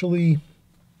actually,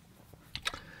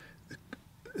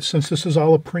 since this is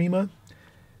alla prima,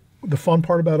 the fun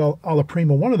part about alla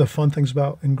prima, one of the fun things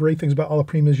about and great things about alla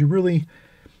prima is you really,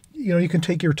 you can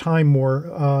take your time more.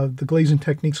 The glazing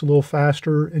technique's a little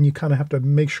faster, and you kind of have to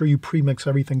make sure you pre-mix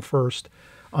everything first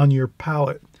on your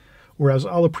palette. Whereas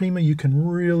alla prima, you can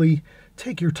really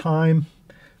take your time,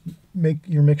 make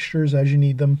your mixtures as you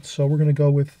need them. So we're going to go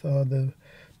with the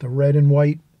red and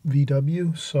white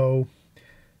VW. So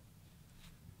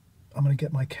I'm going to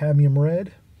get my cadmium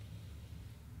red.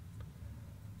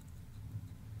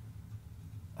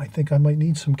 I think I might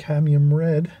need some cadmium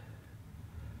red.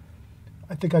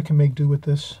 I think I can make do with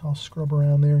this. I'll scrub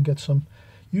around there and get some.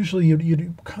 Usually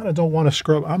you kind of don't want to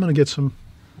scrub. I'm going to get some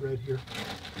red here.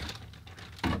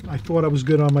 I thought I was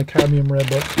good on my cadmium red,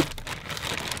 but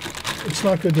it's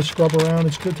not good to scrub around.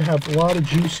 It's good to have a lot of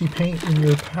juicy paint in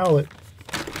your palette,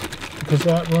 because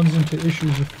that runs into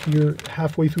issues if you're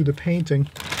halfway through the painting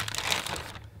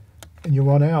and you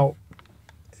run out,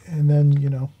 and then,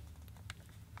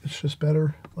 it's just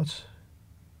better.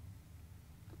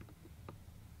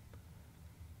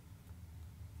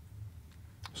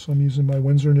 So I'm using my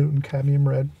Winsor Newton cadmium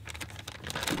red.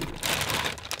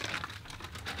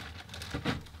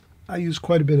 I use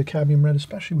quite a bit of cadmium red,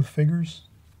 especially with figures.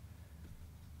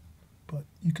 But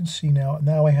you can see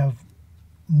now I have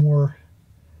more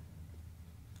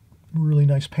really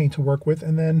nice paint to work with.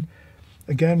 And then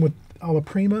again, with alla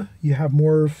prima, you have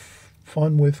more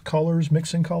fun with colors,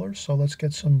 mixing colors. So let's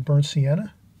get some burnt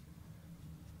sienna.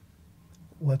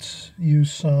 Let's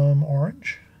use some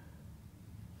orange.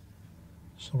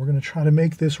 So we're going to try to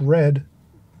make this red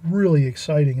really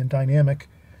exciting and dynamic,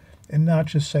 and not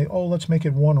just say, oh, let's make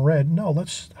it one red. No,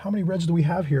 how many reds do we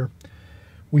have here?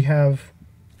 We have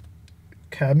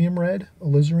cadmium red,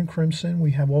 alizarin crimson.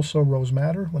 We have also rose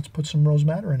madder. Let's put some rose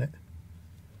madder in it.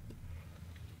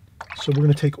 So we're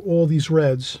going to take all these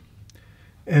reds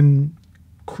and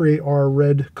create our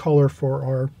red color for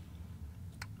our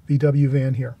VW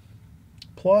van here.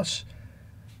 Plus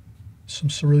some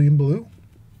cerulean blue.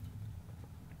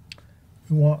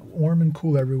 We want warm and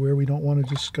cool everywhere. We don't want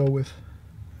to just go with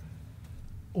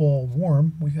all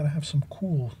warm. We got to have some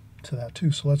cool to that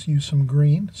too. So let's use some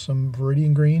green, some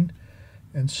Viridian green,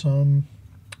 and some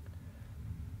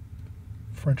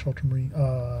French ultramarine,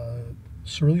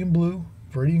 cerulean blue,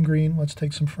 Viridian green. Let's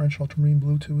take some French ultramarine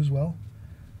blue too as well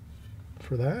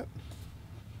for that.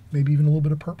 Maybe even a little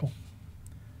bit of purple.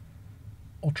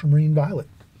 Ultramarine violet,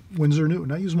 Winsor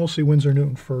Newton. I use mostly Winsor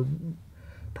Newton for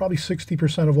probably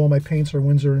 60% of all my paints are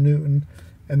Winsor & Newton,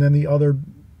 and then the other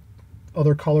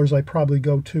colors I probably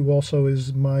go to also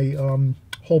is my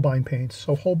Holbein paints.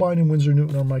 So Holbein and Winsor &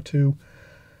 Newton are my two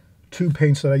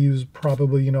paints that I use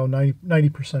probably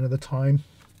 90% of the time.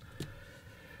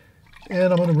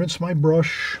 And I'm going to rinse my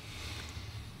brush.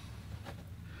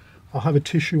 I'll have a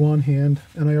tissue on hand,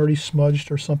 and I already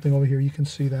smudged or something over here. You can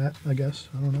see that, I guess.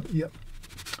 I don't know. Yep.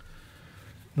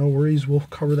 No worries. We'll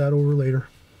cover that over later.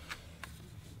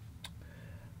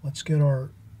 Let's get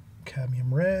our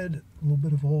cadmium red, a little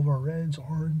bit of all of our reds,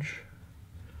 orange.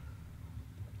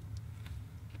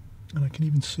 And I can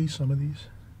even see some of these.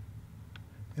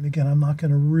 And again, I'm not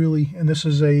going to really, and this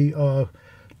is a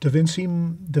Da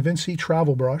Vinci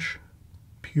travel brush,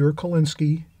 pure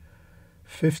Kolinsky,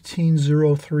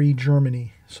 1503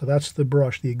 Germany. So that's the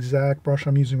brush, the exact brush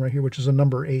I'm using right here, which is a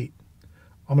number 8.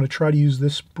 I'm going to try to use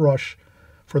this brush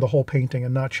for the whole painting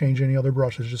and not change any other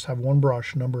brushes. Just have one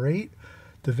brush, number 8,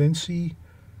 Da Vinci,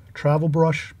 travel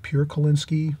brush, pure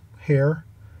Kolinsky, hair,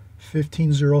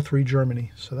 1503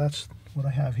 Germany. So that's what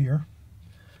I have here.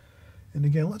 And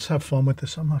again, let's have fun with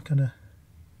this. I'm not going to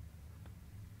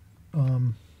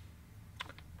I'm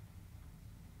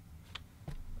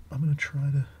going to try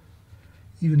to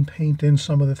even paint in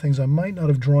some of the things I might not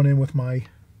have drawn in with my,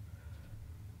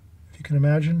 if you can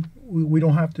imagine, we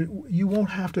don't have to, you won't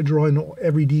have to draw in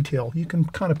every detail. You can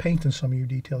kind of paint in some of your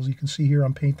details. You can see here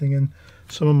I'm painting in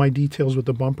some of my details with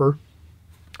the bumper.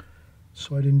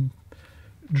 So I didn't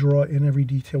draw in every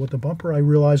detail with the bumper. I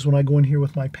realized when I go in here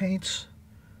with my paints,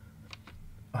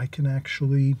 I can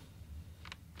actually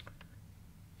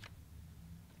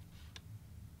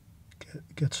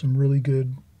get some really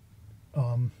good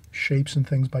shapes and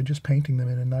things by just painting them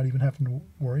in and not even having to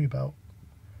worry about.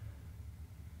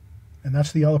 And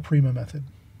that's the alla prima method.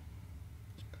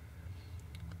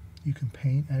 You can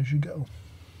paint as you go.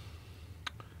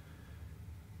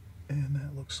 And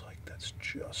that looks like that's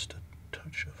just a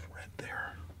touch of red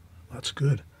there. That's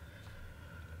good.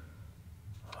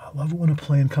 I love it when a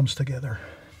plan comes together.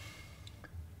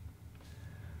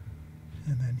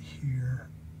 And then here,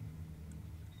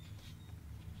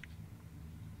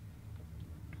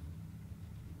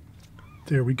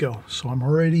 there we go. So I'm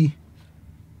already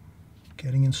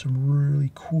getting in some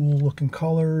really cool looking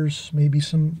colors. Maybe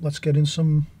some, let's get in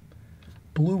some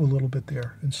blue a little bit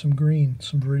there and some green,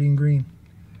 some Viridian green.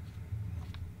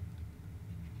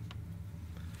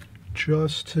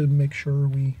 Just to make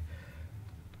sure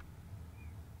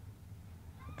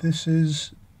this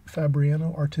is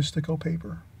Fabriano Artistico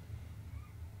paper.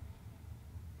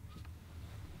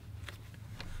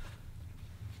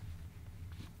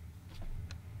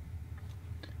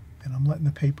 And I'm letting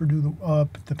the paper do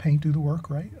the paint do the work,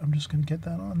 right? I'm just going to get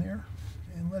that on there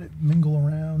and let it mingle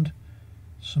around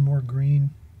some more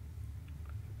green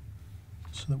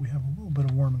so that we have a little bit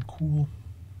of warm and cool.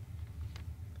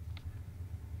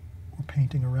 We're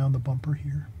painting around the bumper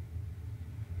here.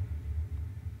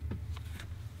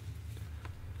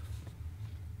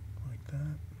 Like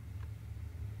that.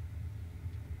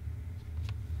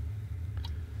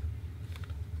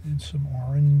 And some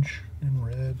orange and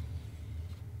red.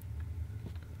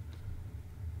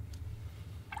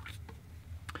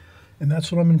 And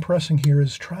that's what I'm impressing here,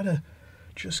 is try to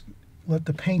just let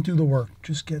the paint do the work.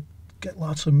 Just get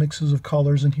lots of mixes of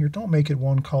colors in here. Don't make it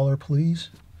one color,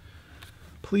 please.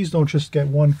 Please don't just get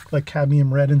one, like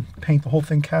cadmium red, and paint the whole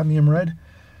thing cadmium red.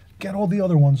 Get all the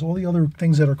other ones, all the other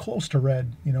things that are close to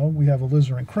red. You know, we have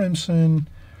alizarin crimson,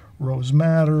 rose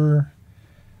madder,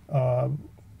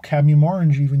 cadmium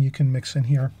orange even you can mix in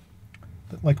here,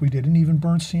 like we did, and even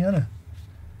burnt sienna.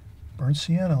 Burnt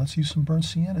sienna, let's use some burnt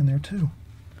sienna in there too.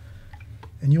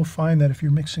 And you'll find that if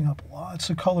you're mixing up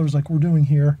lots of colors like we're doing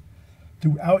here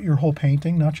throughout your whole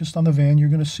painting, not just on the van, you're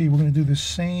going to see we're going to do this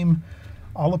same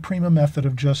alla prima method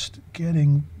of just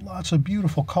getting lots of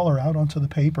beautiful color out onto the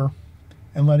paper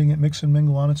and letting it mix and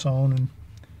mingle on its own. And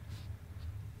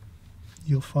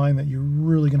you'll find that you're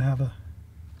really going to have a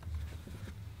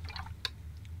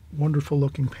wonderful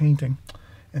looking painting.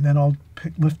 And then I'll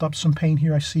lift up some paint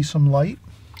here. I see some light,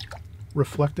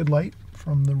 reflected light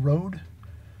from the road,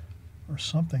 or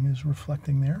something is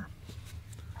reflecting there.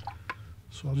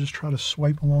 So I'll just try to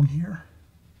swipe along here.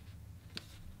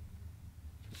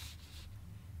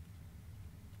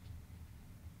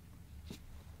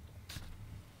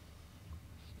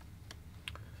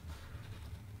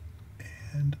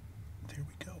 And there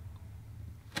we go.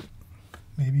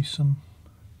 Maybe some,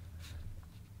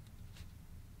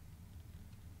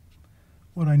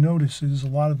 what I notice is a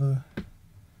lot of the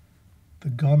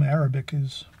gum Arabic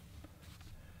is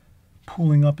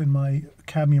pooling up in my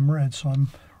cadmium red, so I'm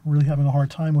really having a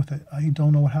hard time with it. I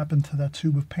don't know what happened to that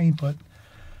tube of paint, but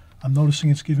I'm noticing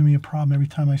it's giving me a problem every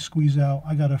time I squeeze out.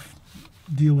 I gotta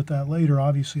deal with that later.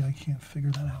 Obviously, I can't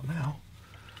figure that out now.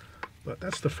 But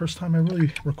that's the first time I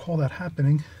really recall that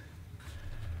happening.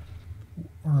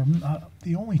 Or not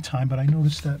the only time, but I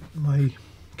noticed that my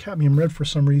cadmium red, for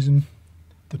some reason,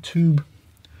 the tube,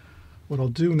 what I'll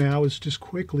do now is just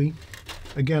quickly,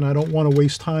 again, I don't want to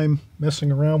waste time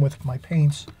messing around with my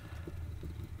paints.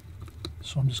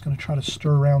 So I'm just going to try to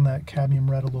stir around that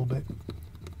cadmium red a little bit.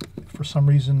 For some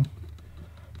reason,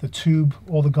 the tube,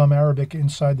 all the gum Arabic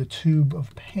inside the tube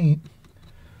of paint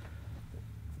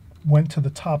went to the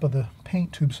top of the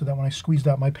paint tube, so that when I squeezed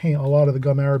out my paint, a lot of the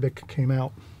gum Arabic came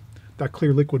out, that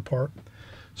clear liquid part.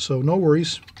 So no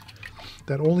worries.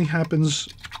 That only happens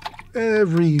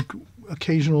every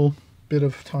occasional bit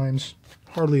of times.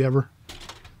 hardly ever,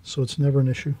 so it's never an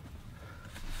issue.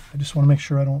 I just want to make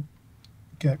sure I don't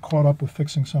get caught up with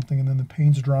fixing something and then the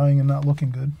paint's drying and not looking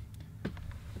good.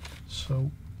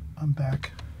 So I'm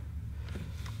back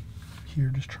here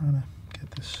just trying to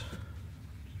get this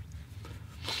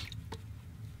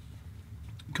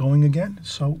going again.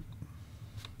 So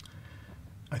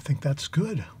I think that's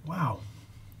good. Wow.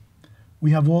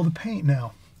 We have all the paint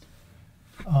now.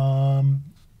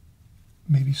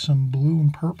 Maybe some blue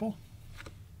and purple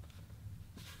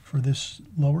for this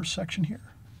lower section here.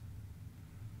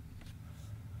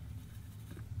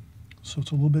 So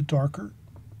it's a little bit darker,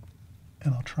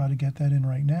 and I'll try to get that in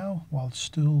right now while it's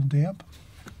still damp.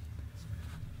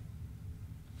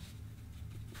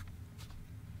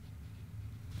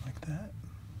 Like that.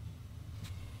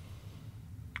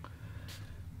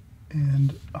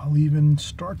 And I'll even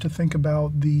start to think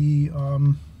about the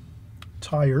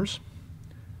tires.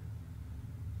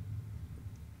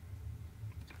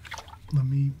 Let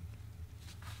me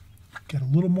get a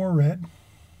little more red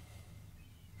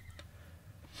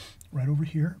right over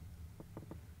here,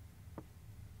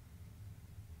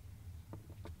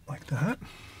 like that.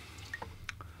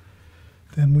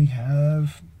 Then we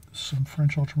have some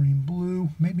French ultramarine blue,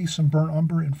 maybe some burnt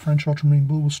umber and French ultramarine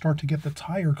blue. We'll start to get the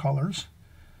tire colors.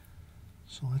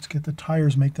 So let's get the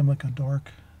tires, make them like a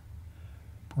dark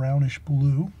brownish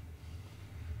blue.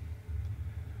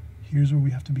 Here's where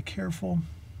we have to be careful.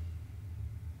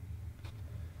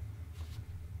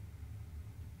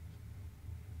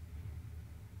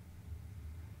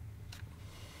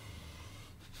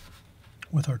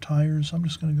 With our tires, I'm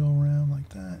just going to go around like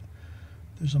that.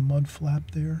 There's a mud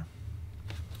flap there.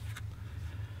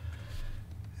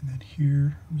 And then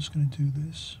here, I'm just going to do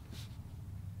this.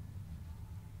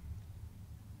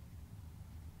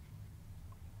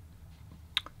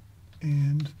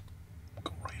 And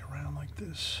go right around like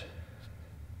this.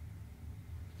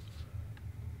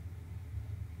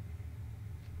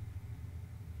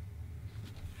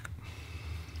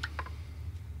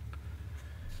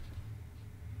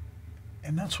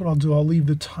 And that's what I'll do. I'll leave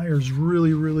the tires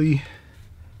really, really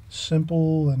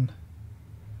simple, and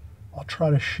I'll try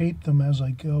to shape them as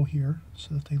I go here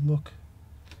so that they look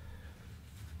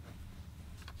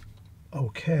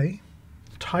okay.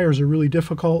 Tires are really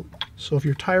difficult, so if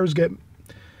your tires get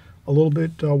a little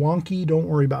bit wonky, don't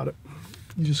worry about it.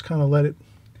 You just kind of let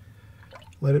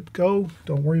it go.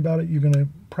 Don't worry about it. You're going to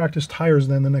practice tires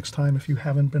then the next time if you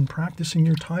haven't been practicing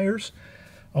your tires.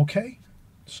 Okay?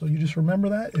 So you just remember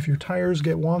that. If your tires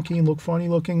get wonky and look funny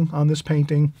looking on this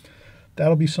painting,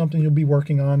 that'll be something you'll be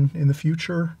working on in the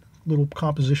future, little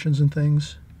compositions and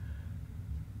things.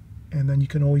 And then you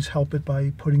can always help it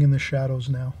by putting in the shadows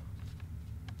now.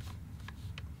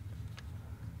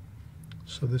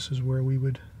 So this is where we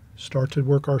would start to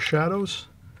work our shadows.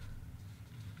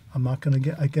 I'm not going to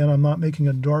get, again, I'm not making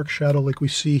a dark shadow like we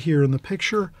see here in the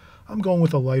picture. I'm going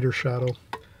with a lighter shadow.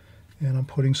 And I'm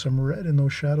putting some red in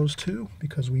those shadows too,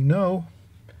 because we know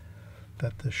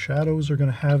that the shadows are going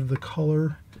to have the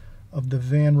color of the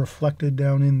van reflected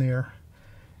down in there.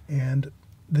 And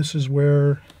this is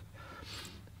where,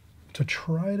 to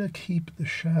try to keep the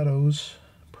shadows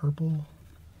purple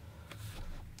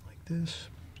like this,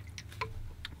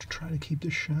 to try to keep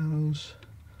the shadows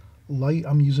light,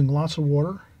 I'm using lots of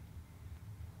water.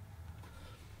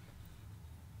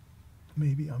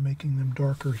 Maybe I'm making them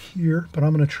darker here, but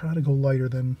I'm going to try to go lighter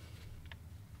than.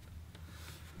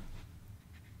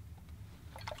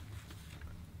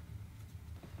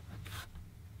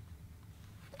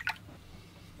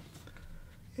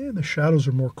 And the shadows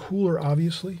are more cooler,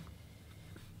 obviously.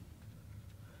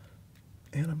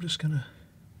 And I'm just going to,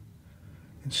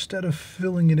 instead of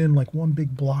filling it in like one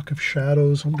big block of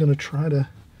shadows, I'm going to try to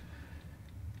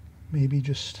maybe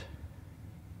just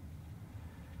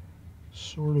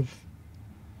sort of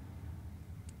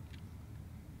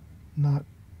not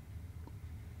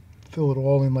fill it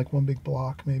all in like one big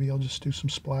block. Maybe I'll just do some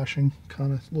splashing,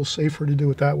 kind of a little safer to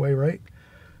do it that way, right?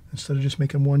 Instead of just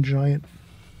making one giant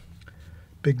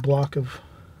big block of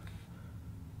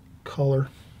color,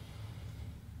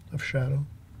 of shadow.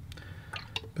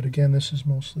 But again, this is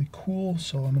mostly cool,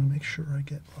 so I'm going to make sure I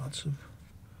get lots of.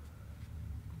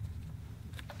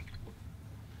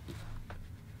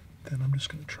 Then I'm just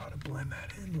going to try to blend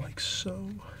that in like so.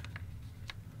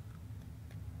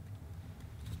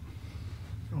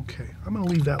 Okay, I'm going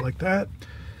to leave that like that.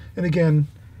 And again,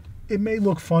 it may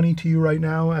look funny to you right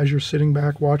now as you're sitting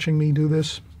back watching me do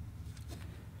this.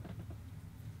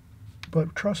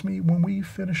 But trust me, when we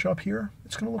finish up here,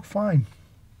 it's going to look fine.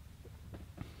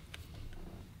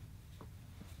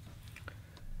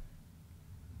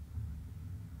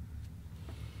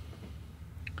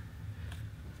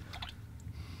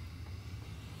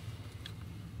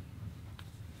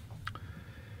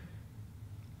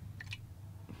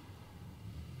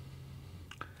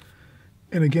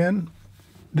 And again,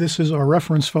 this is our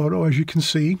reference photo, as you can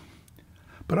see,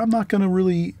 but I'm not going to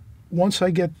really, once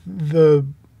I get the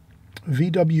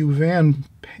VW van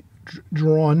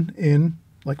drawn in,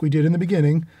 like we did in the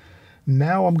beginning,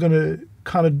 now I'm going to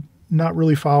kind of not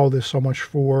really follow this so much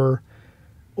for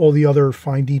all the other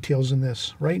fine details in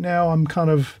this. Right now, I'm kind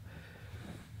of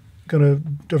going to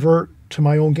divert to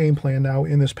my own game plan now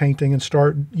in this painting and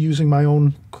start using my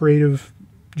own creative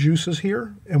juices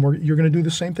here. And you're going to do the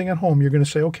same thing at home. You're going to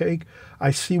say, okay,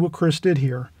 I see what Chris did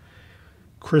here.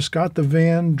 Chris got the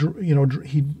van, you know,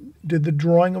 he did the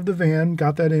drawing of the van,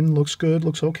 got that in, looks good,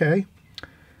 looks okay.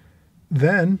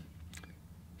 Then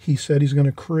he said he's going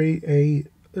to create a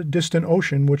distant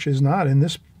ocean, which is not in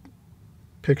this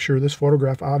picture, this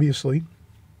photograph, obviously.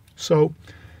 So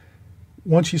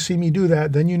once you see me do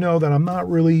that, then you know that I'm not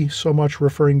really so much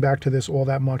referring back to this all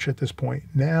that much at this point.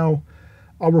 Now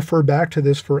I'll refer back to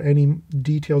this for any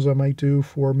details I might do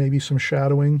for maybe some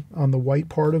shadowing on the white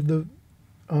part of the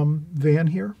van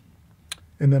here,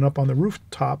 and then up on the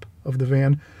rooftop of the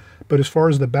van. But as far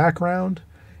as the background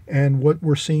and what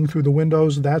we're seeing through the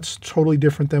windows, that's totally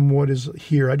different than what is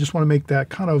here. I just want to make that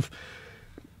kind of,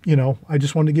 you know, I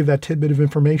just wanted to give that tidbit of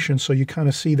information so you kind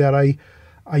of see that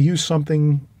I use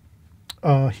something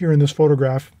here in this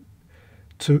photograph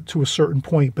to a certain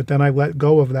point, but then I let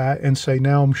go of that and say,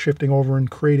 now I'm shifting over and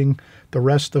creating the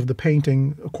rest of the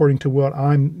painting according to what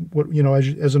you know,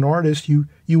 as an artist, you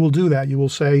will do that. You will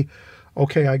say,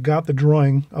 okay, I got the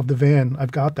drawing of the van.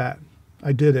 I've got that.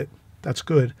 I did it. That's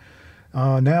good.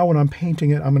 Now when I'm painting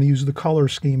it, I'm going to use the color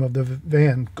scheme of the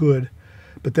van. Good.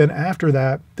 But then after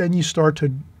that, then you start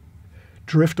to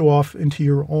drift off into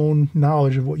your own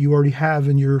knowledge of what you already have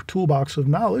in your toolbox of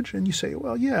knowledge. And you say,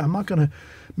 well, yeah, I'm not going to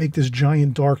make this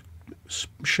giant dark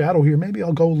shadow here. Maybe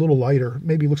I'll go a little lighter.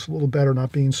 Maybe it looks a little better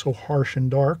not being so harsh and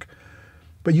dark.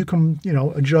 But you can, you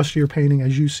know, adjust your painting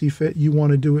as you see fit. You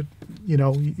want to do it, you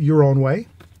know, your own way.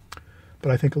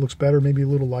 But I think it looks better, maybe a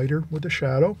little lighter with the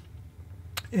shadow.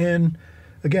 And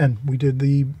again, we did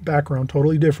the background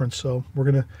totally different. So we're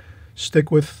going to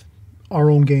stick with our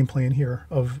own game plan here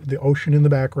of the ocean in the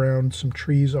background, some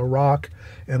trees, a rock,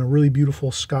 and a really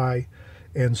beautiful sky.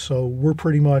 And so we're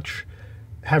pretty much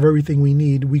have everything we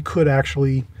need. We could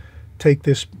actually take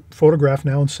this photograph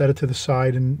now and set it to the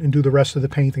side and do the rest of the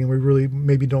painting. We really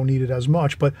maybe don't need it as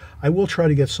much, but I will try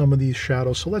to get some of these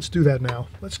shadows. So let's do that now.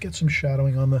 Let's get some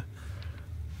shadowing on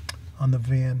the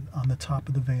van, on the top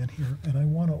of the van here. And I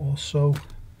want to also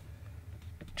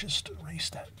just erase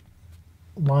that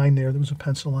line there. There was a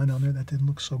pencil line on there that didn't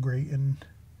look so great, and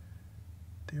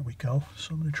there we go.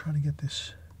 So I'm going to try to get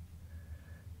this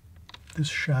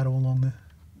shadow along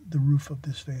the roof of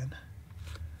this van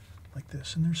like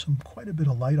this. And there's quite a bit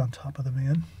of light on top of the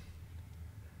van.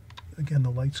 Again, the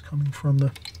light's coming from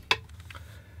the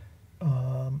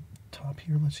top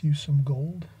here. Let's use some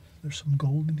gold. There's some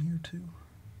gold in here too.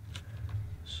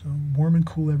 So warm and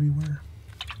cool everywhere.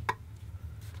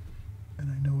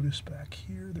 And I notice back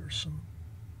here there's some,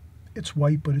 it's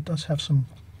white, but it does have some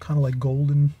kind of like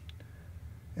golden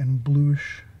and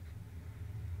bluish.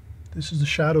 This is the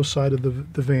shadow side of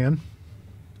the van.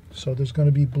 So there's going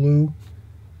to be blue.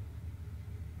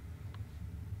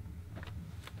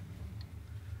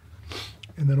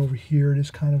 And then over here it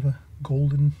is kind of a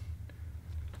golden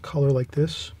color like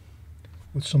this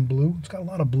with some blue. It's got a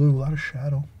lot of blue, a lot of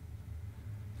shadow.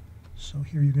 So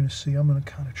here you're going to see I'm going to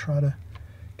kind of try to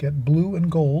get blue and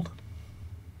gold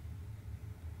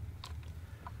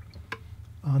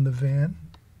on the van,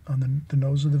 on the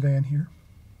nose of the van here,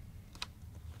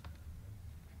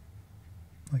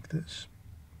 like this.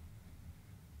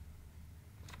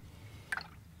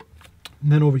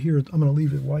 And then over here, I'm going to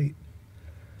leave it white,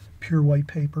 pure white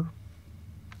paper.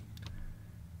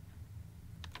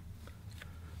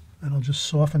 And I'll just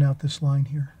soften out this line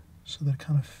here so that it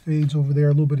kind of fades over there,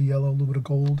 a little bit of yellow, a little bit of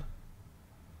gold,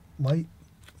 light.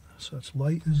 So it's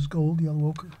light, this is gold, yellow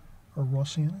ochre, or raw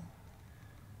sienna,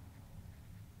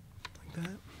 like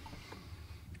that.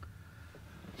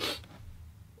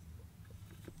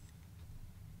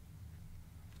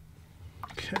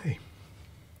 Okay.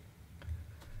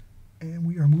 And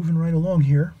we are moving right along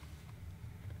here.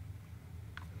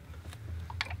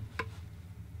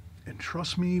 And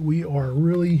trust me, we are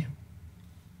really,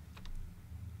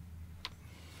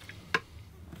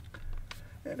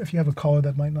 and if you have a color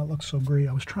that might not look so great,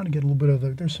 I was trying to get a little bit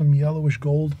of there's some yellowish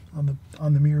gold on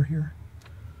the mirror here.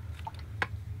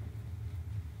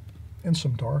 And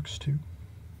some darks too.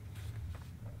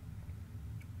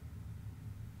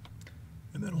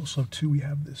 And then also too, we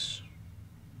have this.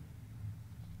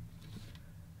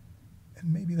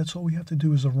 And maybe that's all we have to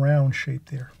do is a round shape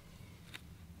there.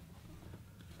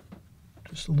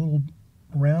 Just a little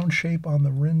round shape on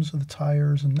the rims of the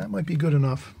tires, and that might be good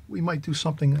enough. We might do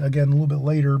something again a little bit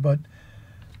later, but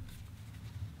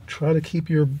try to keep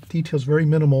your details very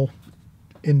minimal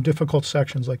in difficult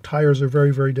sections. Like tires are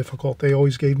very, very difficult. They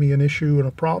always gave me an issue and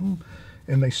a problem,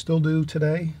 and they still do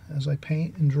today as I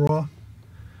paint and draw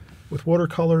with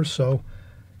watercolors. So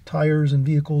tires and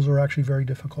vehicles are actually very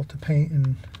difficult to paint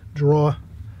and draw.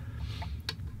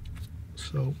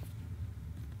 So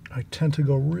I tend to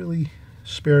go really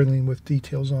sparingly with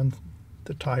details on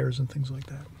the tires and things like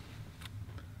that.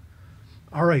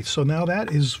 All right, so now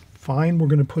that is fine. We're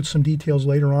going to put some details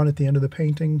later on at the end of the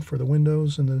painting for the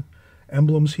windows and the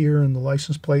emblems here and the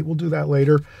license plate. We'll do that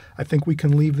later. I think we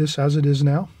can leave this as it is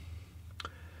now.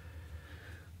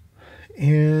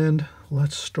 And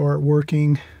let's start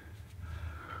working.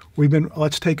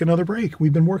 Let's take another break.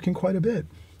 We've been working quite a bit.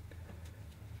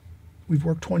 We've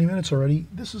worked 20 minutes already.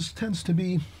 This tends to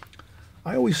be,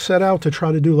 I always set out to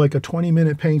try to do like a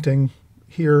 20-minute painting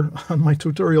here on my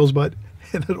tutorials, but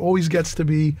it always gets to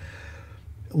be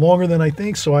longer than I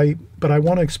think. But I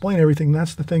want to explain everything.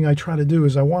 That's the thing I try to do,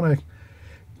 is I want to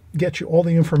get you all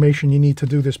the information you need to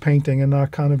do this painting and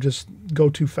not kind of just go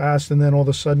too fast, and then all of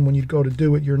a sudden when you go to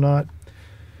do it, you're not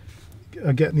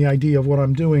getting the idea of what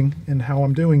I'm doing and how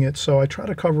I'm doing it. So I try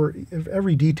to cover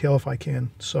every detail if I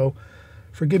can. So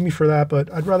forgive me for that,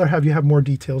 but I'd rather have you have more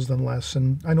details than less.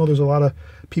 And I know there's a lot of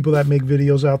people that make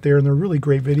videos out there, and they're really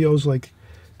great videos. Like,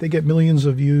 they get millions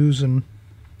of views, and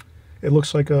it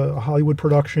looks like a Hollywood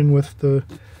production with the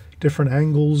different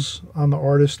angles on the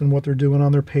artist and what they're doing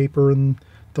on their paper and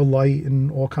the light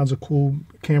and all kinds of cool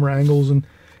camera angles. And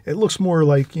it looks more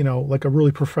like, you know, like a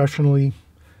really professionally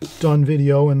done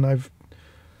video. And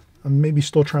I'm maybe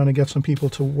still trying to get some people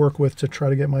to work with to try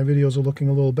to get my videos looking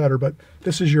a little better. But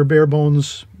this is your bare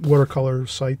bones watercolor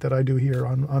site that I do here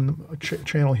on a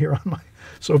channel here on my.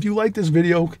 So if you like this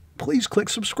video, please click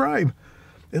subscribe.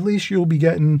 At least you'll be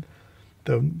getting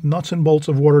the nuts and bolts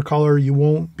of watercolor. You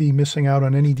won't be missing out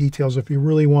on any details. If you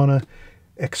really want to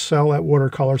excel at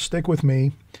watercolor, stick with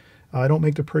me. I don't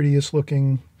make the prettiest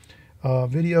looking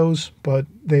videos, but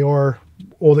they are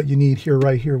all that you need here,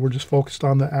 right here. We're just focused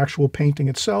on the actual painting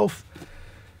itself,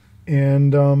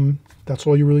 and that's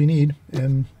all you really need.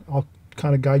 And I'll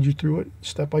kind of guide you through it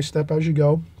step by step as you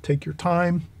go. Take your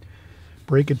time,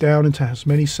 break it down into as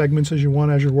many segments as you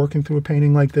want as you're working through a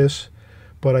painting like this.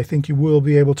 But I think you will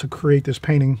be able to create this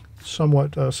painting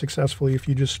somewhat successfully if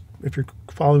you're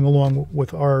following along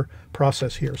with our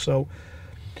process here. So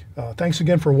thanks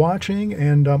again for watching,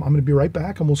 and I'm going to be right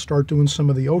back, and we'll start doing some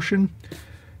of the ocean.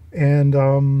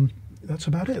 And that's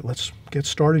about it. Let's get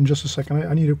started in just a second.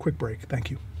 I need a quick break.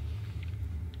 Thank you.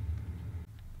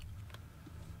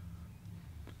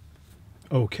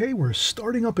 Okay, we're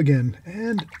starting up again.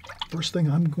 And first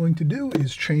thing I'm going to do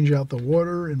is change out the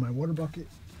water in my water bucket.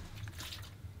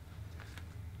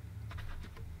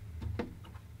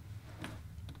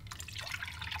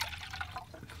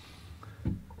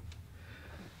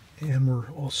 And we're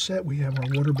all set. We have our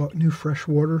new fresh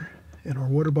water in our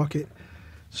water bucket.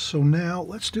 So now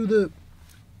let's do the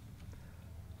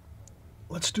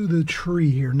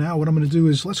tree here. Now what I'm going to do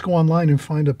is let's go online and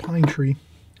find a pine tree.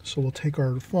 So we'll take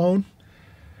our phone.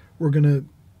 We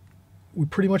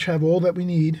pretty much have all that we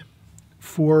need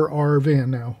for our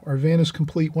van now. Our van is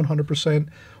complete 100%.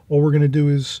 All we're going to do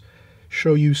is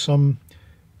show you some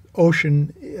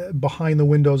ocean behind the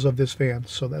windows of this van.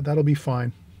 So that'll be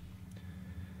fine.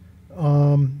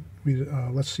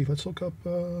 Let's see, let's look up,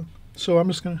 so I'm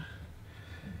just gonna,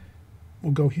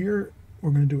 we'll go here,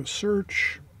 we're gonna do a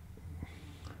search,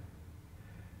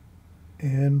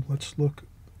 and let's look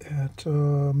at,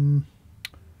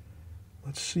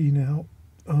 let's see now,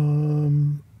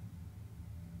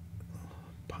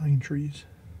 pine trees,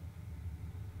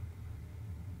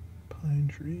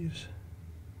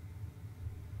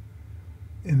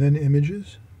 and then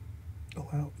images.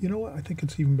 Allow, you know what, I think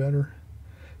it's even better.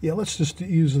 Yeah, let's just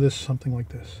use this, something like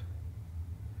this.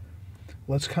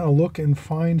 Let's kind of look and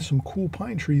find some cool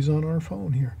pine trees on our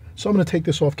phone here. So I'm going to take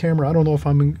this off camera. I don't know if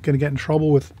I'm going to get in trouble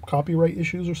with copyright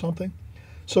issues or something.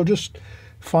 So just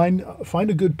find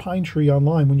a good pine tree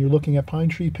online when you're looking at pine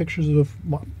tree pictures of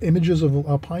images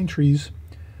of pine trees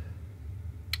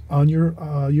on your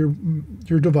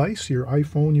device, your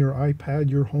iPhone, your iPad,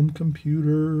 your home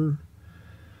computer,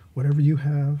 whatever you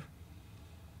have.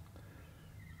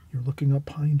 You're looking up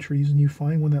pine trees and you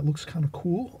find one that looks kind of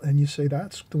cool, and you say,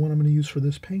 that's the one I'm going to use for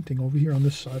this painting over here on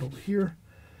this side over here.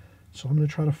 So I'm going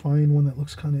to try to find one that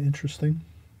looks kind of interesting,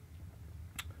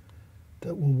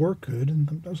 that will work good. And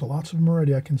there's lots of them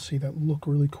already I can see that look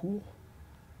really cool.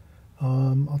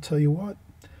 I'll tell you what,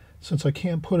 since I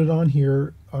can't put it on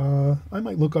here, I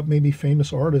might look up maybe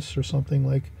famous artists or something.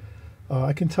 Like,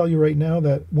 I can tell you right now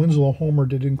that Winslow Homer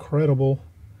did incredible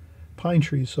pine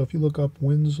trees. So if you look up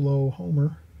Winslow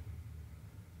Homer,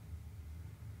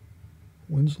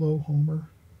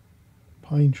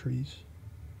 pine trees.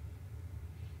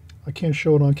 I can't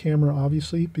show it on camera,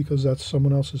 obviously, because that's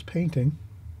someone else's painting.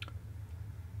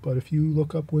 But if you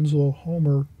look up Winslow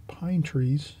Homer pine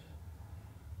trees,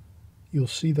 you'll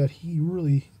see that he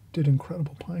really did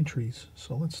incredible pine trees.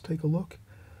 So let's take a look.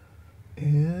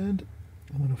 And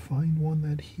I'm going to find one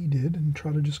that he did and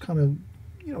try to just kind of,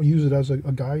 you know, use it as a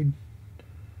guide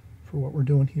for what we're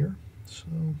doing here. So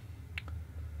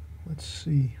let's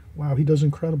see. Wow, he does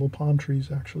incredible palm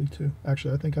trees actually too.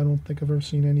 Actually, I don't think I've ever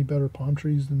seen any better palm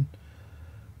trees than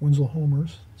Winslow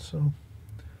Homer's. So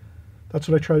that's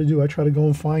what I try to do. I try to go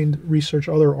and research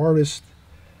other artists,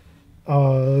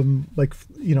 like,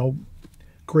 you know,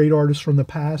 great artists from the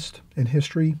past and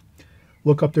history,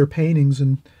 look up their paintings,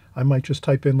 and I might just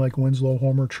type in like Winslow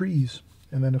Homer trees.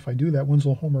 And then if I do that,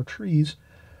 Winslow Homer trees,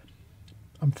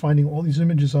 I'm finding all these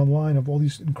images online of all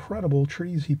these incredible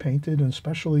trees he painted, and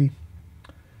especially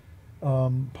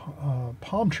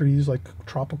palm trees, like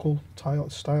tropical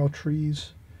style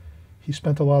trees. He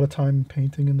spent a lot of time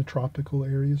painting in the tropical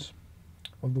areas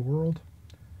of the world,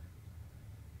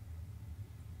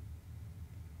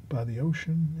 by the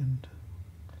ocean. And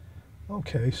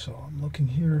okay, so I'm looking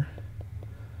here.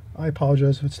 I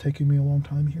apologize if it's taking me a long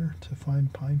time here to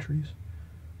find pine trees.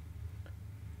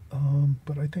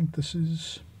 But I think this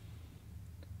is...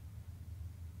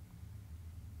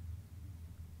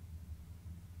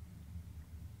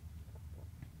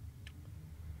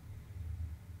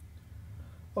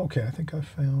 Okay, I think I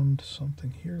found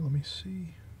something here. Let me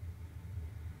see.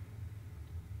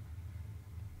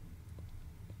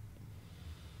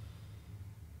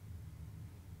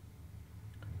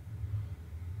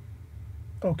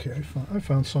 Okay, I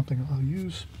found something I'll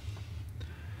use.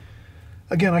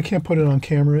 Again, I can't put it on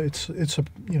camera. It's a,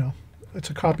 you know, it's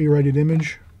a copyrighted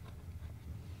image.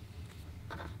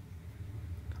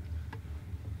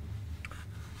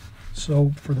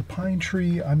 So for the pine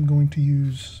tree, I'm going to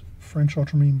use French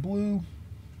ultramarine blue,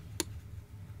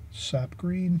 sap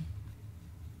green,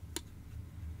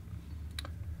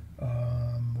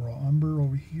 raw umber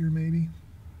over here maybe.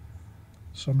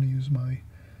 So I'm going to use my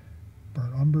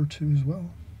burnt umber too as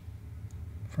well.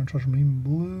 French ultramarine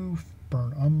blue,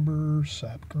 burnt umber,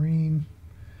 sap green,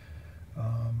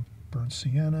 burnt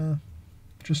sienna.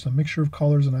 Just a mixture of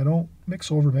colors, and I don't mix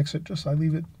it. Just I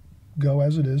leave it go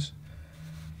as it is.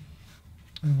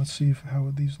 And let's see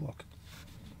how these look.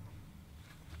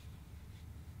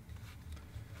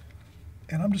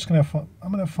 And I'm just gonna have fun. I'm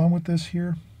gonna have fun with this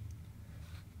here.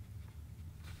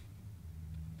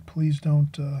 Please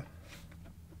don't.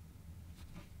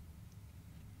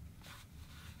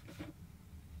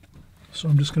 So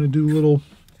I'm just gonna do little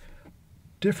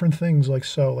different things like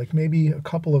so, like maybe a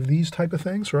couple of these type of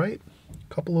things, right?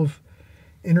 A couple of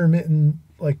intermittent,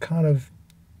 like kind of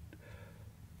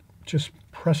just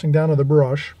pressing down to the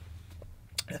brush,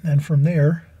 and then from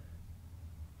there,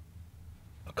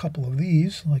 a couple of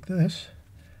these like this.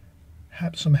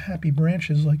 Have some happy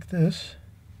branches like this.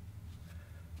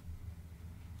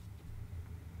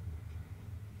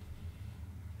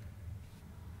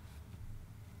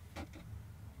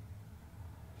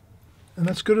 And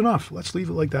that's good enough. Let's leave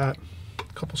it like that.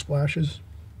 A couple splashes.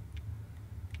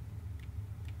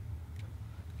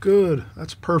 Good.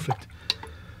 That's perfect.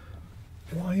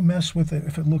 Why mess with it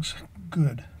if it looks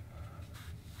good?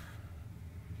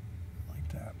 Like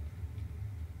that.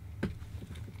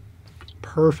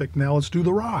 Perfect. Now let's do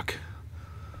the rock.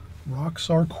 Rocks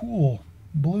are cool.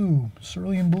 Blue,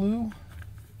 cerulean blue.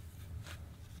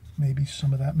 Maybe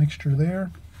some of that mixture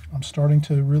there. I'm starting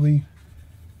to really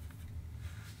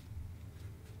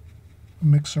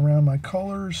mix around my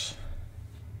colors.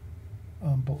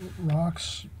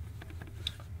 Rocks,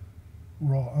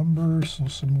 raw umber, so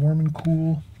some warm and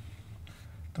cool.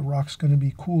 The rock's going to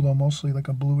be cool though, mostly like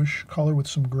a bluish color with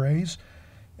some grays.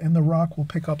 And the rock will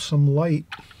pick up some light.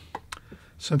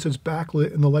 Since it's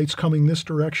backlit and the light's coming this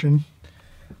direction,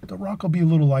 the rock will be a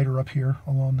little lighter up here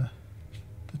along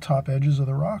the top edges of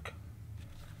the rock.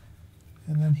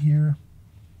 And then here,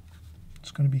 it's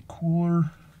going to be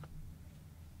cooler.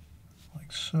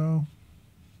 Like so.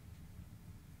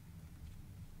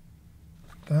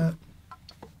 Like that.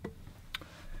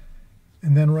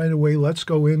 And then right away, let's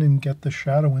go in and get the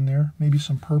shadow in there. Maybe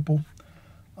some purple.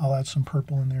 I'll add some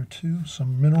purple in there too.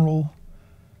 Some mineral,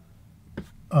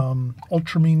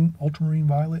 ultramarine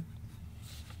violet.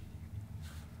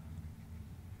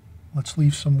 Let's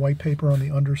leave some white paper on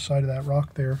the underside of that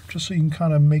rock there, just so you can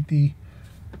kind of make the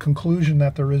conclusion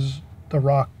that there is the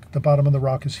rock, the bottom of the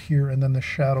rock is here, and then the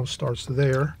shadow starts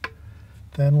there.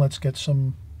 Then let's get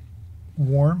some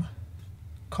warm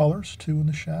colors too in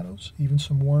the shadows, even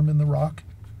some warm in the rock.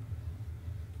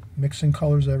 Mixing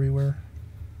colors everywhere.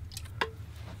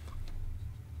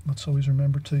 Let's always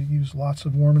remember to use lots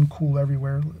of warm and cool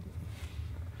everywhere.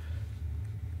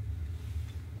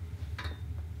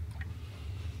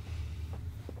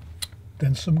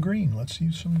 Then some green. Let's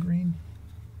use some green.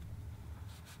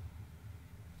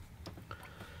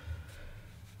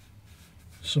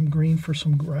 Some green for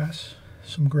some grass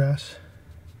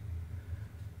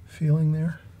feeling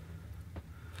there.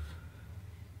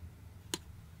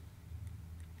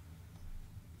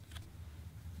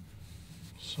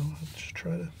 So let's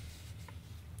try to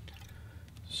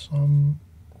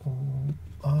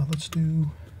let's do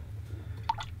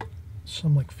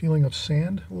some like feeling of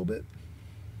sand a little bit.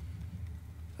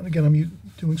 And again, I'm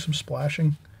doing some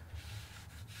splashing.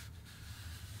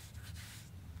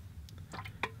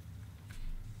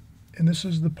 And this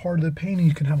is the part of the painting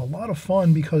you can have a lot of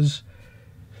fun, because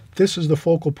this is the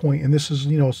focal point, and this is,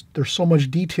 you know, there's so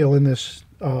much detail in this,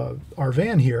 our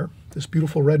van here, this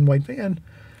beautiful red and white van.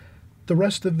 The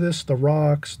rest of this, the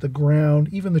rocks, the ground,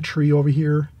 even the tree over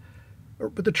here,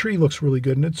 but the tree looks really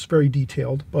good and it's very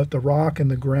detailed, but the rock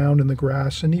and the ground and the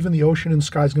grass and even the ocean and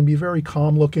sky is going to be very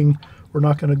calm looking. We're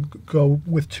not going to go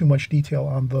with too much detail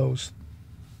on those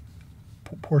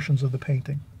portions of the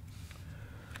painting.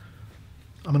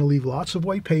 I'm going to leave lots of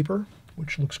white paper,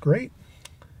 which looks great.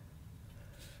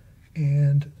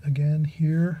 And again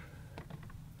here,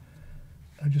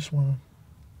 I just want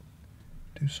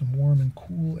to do some warm and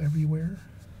cool everywhere.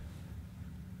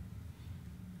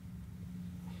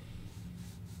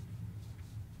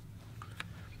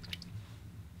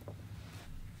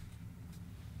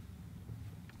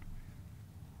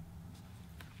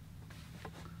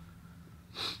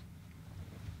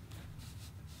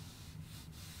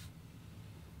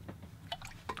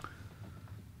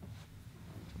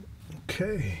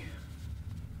 Okay.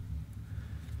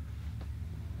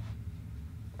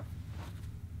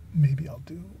 Maybe I'll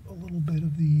do a little bit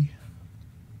of the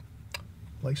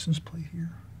license plate here.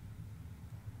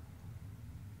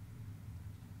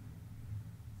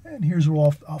 And here's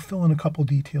where I'll fill in a couple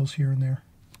details here and there,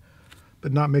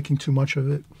 but not making too much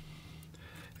of it.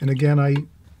 And again,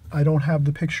 I don't have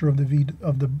the picture of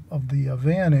the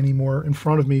van anymore in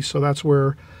front of me, so that's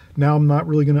where now I'm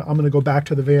gonna go back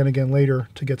to the van again later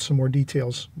to get some more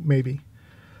details, maybe.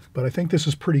 But I think this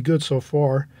is pretty good so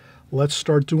far. Let's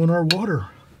start doing our water.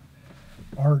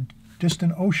 Our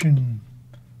distant ocean,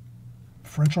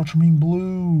 French ultramarine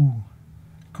blue,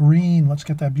 green. Let's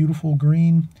get that beautiful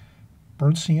green,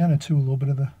 burnt sienna too. A little bit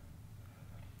of the.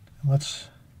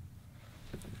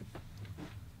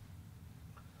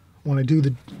 When I do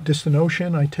the distant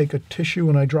ocean, I take a tissue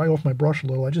and I dry off my brush a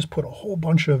little. I just put a whole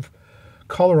bunch of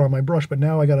color on my brush, but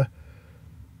now I gotta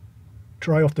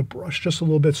dry off the brush just a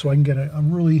little bit so I can get a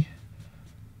really,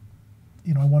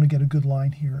 you know, I want to get a good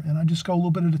line here. And I just go a little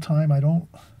bit at a time. I don't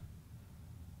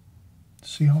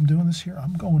see how I'm doing this here.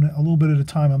 I'm going a little bit at a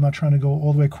time. I'm not trying to go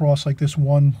all the way across like this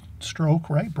one stroke,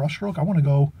 right? Brush stroke. I want to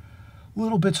go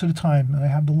little bits at a time. And I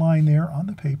have the line there on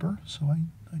the paper, so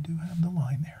I do have the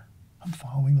line there. I'm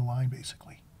following the line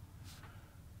basically.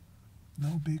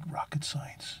 No big rocket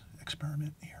science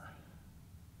experiment here.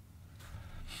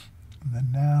 And then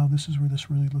now this is where this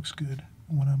really looks good,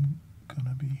 when I'm going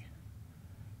to be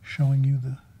showing you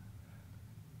the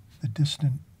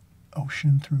distant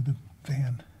ocean through the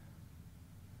van.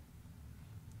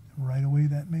 Right away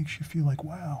that makes you feel like,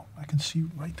 wow, I can see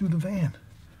right through the van.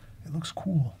 It looks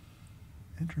cool.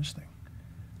 Interesting.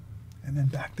 And then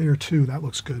back there too, that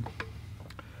looks good.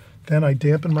 Then I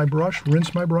dampen my brush,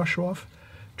 rinse my brush off,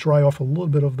 dry off a little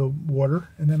bit of the water,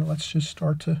 and then let's just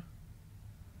start to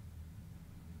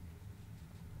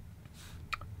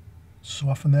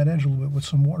soften that edge a little bit with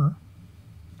some water.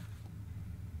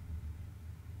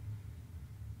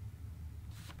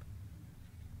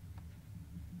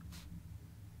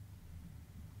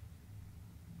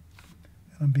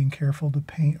 And I'm being careful to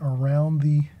paint around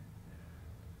the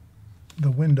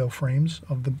window frames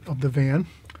of the van.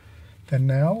 Then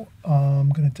now I'm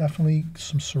going to definitely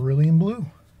some cerulean blue.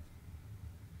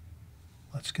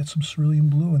 Let's get some cerulean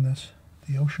blue in this,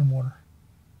 the ocean water.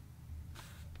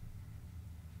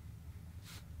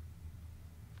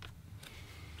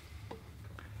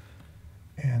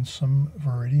 And some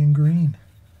viridian green.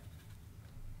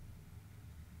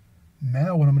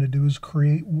 Now what I'm going to do is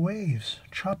create waves,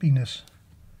 choppiness.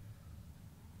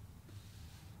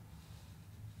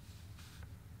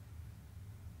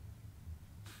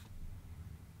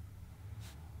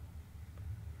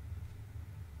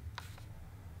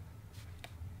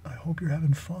 hope you're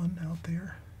having fun out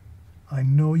there. I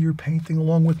know you're painting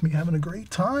along with me, having a great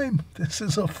time. This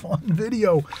is a fun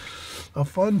video, a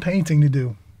fun painting to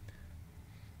do.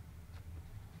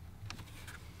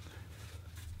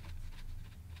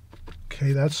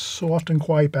 Okay, that's soft and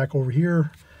quiet back over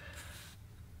here.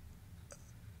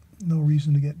 No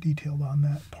reason to get detailed on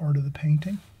that part of the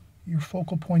painting. Your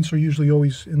focal points are usually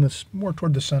always in this, more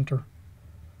toward the center.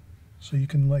 So you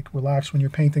can like relax when you're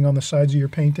painting on the sides of your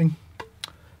painting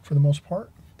for the most part.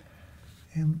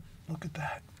 And look at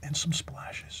that, and some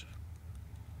splashes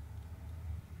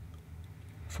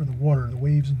for the water, the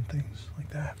waves and things like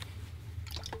that.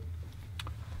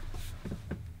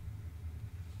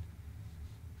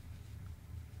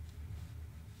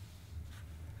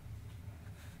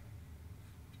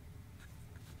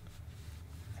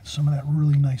 And some of that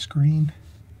really nice green,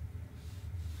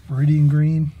 Viridian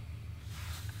green.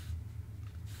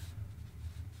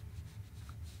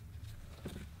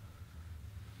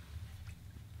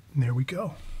 And there we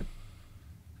go.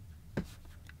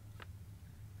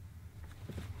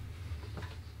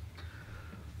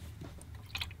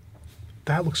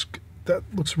 That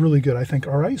looks really good, I think.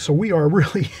 All right, so we are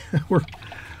really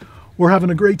we're having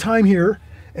a great time here,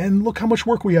 and look how much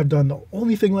work we have done. The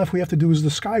only thing left we have to do is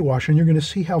the sky wash, and you're going to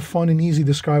see how fun and easy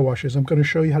the sky wash is. I'm going to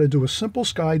show you how to do a simple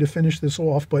sky to finish this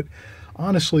off, but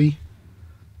honestly,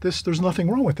 there's nothing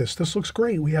wrong with this. This looks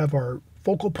great. We have our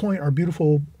focal point, our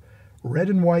beautiful red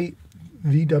and white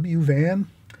VW van.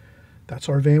 That's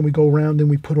our van. We go around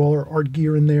and we put all our art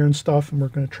gear in there and stuff, and we're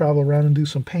going to travel around and do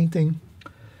some painting.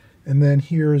 And then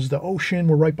here is the ocean.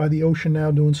 We're right by the ocean now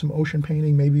doing some ocean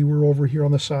painting. Maybe we're over here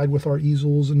on the side with our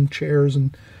easels and chairs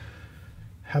and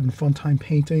having a fun time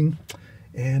painting.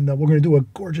 And we're going to do a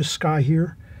gorgeous sky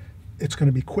here. It's going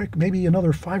to be quick, maybe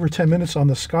another 5 or 10 minutes on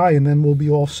the sky, and then we'll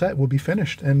be all set. We'll be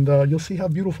finished, and you'll see how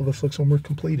beautiful this looks when we're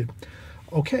completed.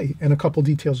 Okay, and a couple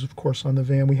details, of course, on the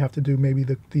van. We have to do maybe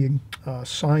the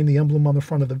sign, the emblem on the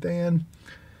front of the van,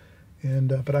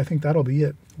 and but I think that'll be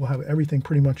it. We'll have everything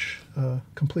pretty much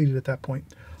completed at that point.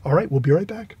 All right, we'll be right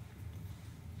back.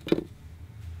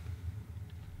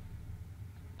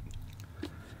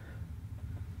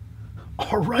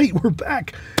 All right, we're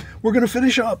back. We're going to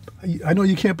finish up. I know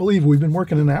you can't believe we've been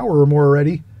working an hour or more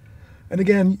already. And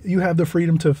again, you have the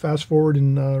freedom to fast forward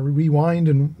and rewind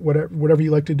and whatever you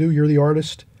like to do. You're the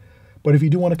artist. But if you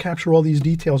do want to capture all these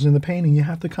details in the painting, you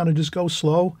have to kind of just go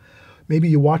slow. Maybe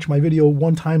you watch my video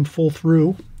one time full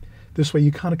through. This way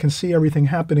you kind of can see everything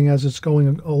happening as it's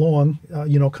going along,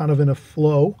 you know, kind of in a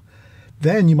flow.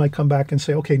 Then you might come back and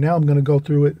say, okay, now I'm going to go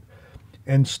through it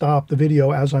and stop the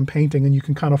video as I'm painting, and you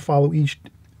can kind of follow each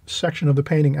section of the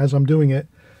painting as I'm doing it.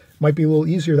 Might be a little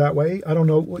easier that way. I don't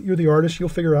know. You're the artist. You'll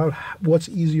figure out what's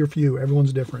easier for you.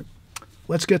 Everyone's different.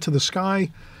 Let's get to the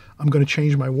sky. I'm going to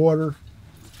change my water.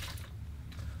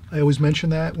 I always mention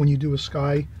that when you do a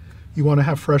sky, you want to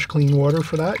have fresh, clean water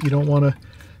for that. You don't want to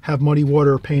have muddy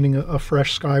water painting a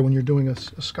fresh sky when you're doing a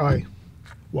sky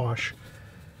wash.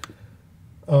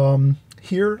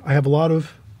 Here, I have a lot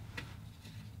of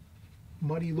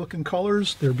muddy looking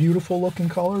colors. They're beautiful looking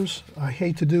colors. I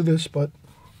hate to do this, but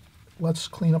let's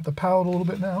clean up the palette a little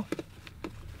bit now.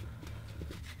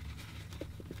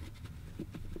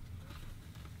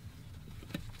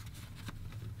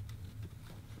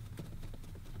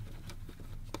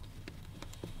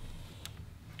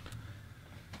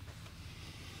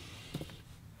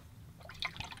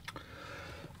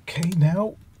 Okay,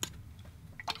 now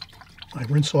I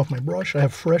rinse off my brush. I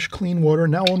have fresh, clean water.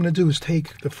 Now all I'm going to do is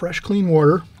take the fresh, clean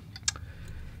water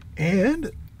and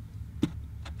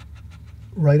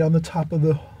right on the top of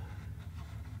the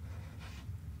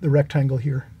rectangle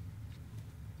here.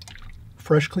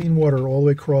 Fresh, clean water all the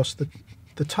way across the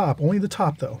top. Only the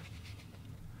top, though.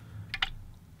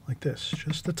 Like this.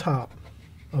 Just the top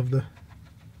of the...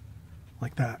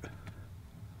 like that.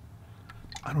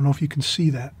 I don't know if you can see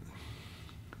that.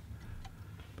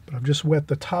 But I've just wet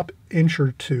the top inch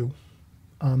or two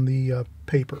on the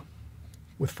paper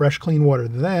with fresh, clean water.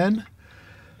 Then,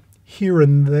 here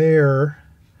and there,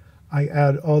 I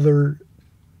add other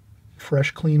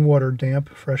fresh, clean water, damp,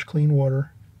 fresh, clean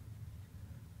water,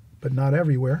 but not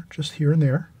everywhere, just here and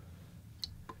there.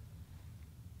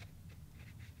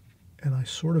 And I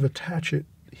sort of attach it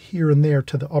here and there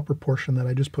to the upper portion that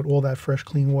I just put all that fresh,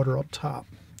 clean water up top.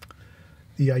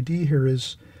 The idea here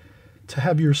is to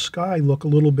have your sky look a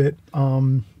little bit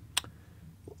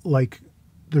like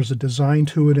there's a design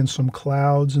to it and some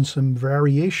clouds and some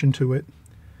variation to it.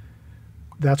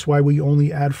 That's why we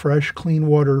only add fresh, clean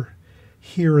water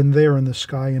here and there in the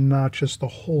sky and not just the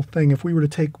whole thing. If we were to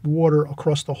take water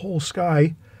across the whole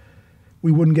sky,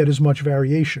 we wouldn't get as much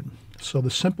variation. So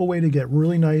the simple way to get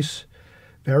really nice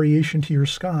variation to your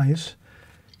skies,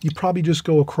 you probably just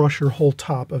go across your whole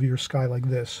top of your sky like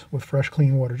this with fresh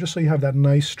clean water, just so you have that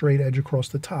nice straight edge across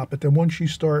the top. But then once you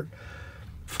start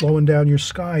flowing down your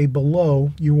sky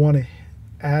below, you want to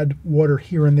add water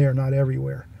here and there, not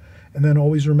everywhere. And then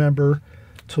always remember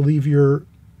to leave your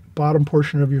bottom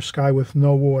portion of your sky with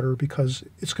no water, because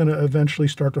it's going to eventually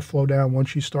start to flow down.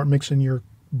 Once you start mixing your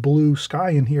blue sky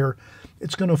in here,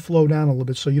 it's going to flow down a little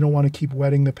bit, so you don't want to keep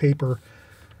wetting the paper.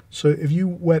 So if you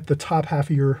wet the top half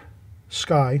of your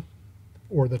sky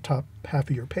or the top half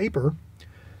of your paper,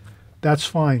 that's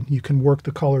fine. You can work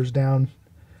the colors down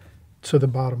to the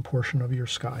bottom portion of your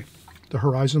sky, the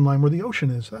horizon line where the ocean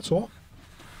is. That's all.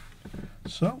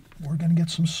 So we're going to get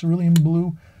some cerulean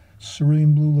blue.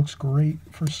 Cerulean blue looks great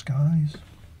for skies.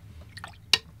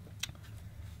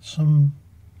 Some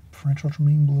French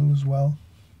ultramarine blue as well.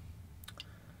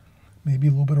 Maybe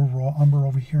a little bit of raw umber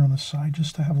over here on the side,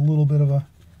 just to have a little bit of a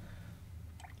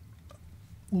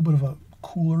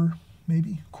cooler,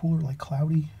 maybe cooler, like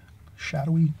cloudy,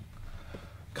 shadowy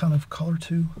kind of color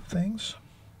to things.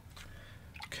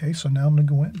 Okay, so now I'm going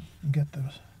to go in and get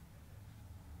those.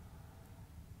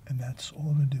 And that's all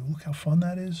I'm going to do. Look how fun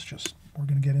that is. Just, we're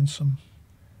going to get in some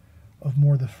of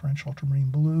more of the French ultramarine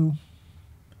blue.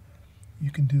 You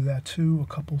can do that too,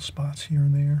 a couple spots here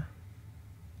and there,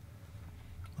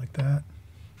 like that.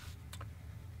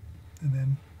 And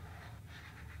then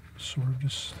sort of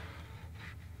just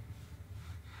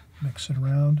mix it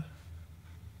around.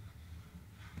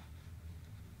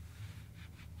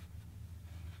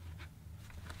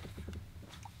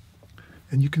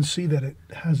 And you can see that it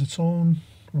has its own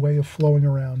way of flowing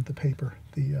around the paper,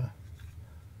 the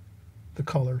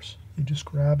colors. You just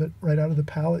grab it right out of the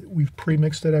palette. We've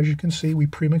pre-mixed it, as you can see. We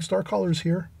pre-mixed our colors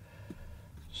here.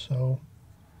 So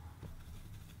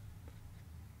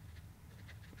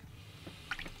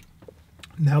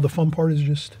now the fun part is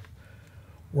just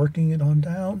working it on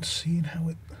down, seeing how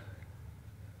it...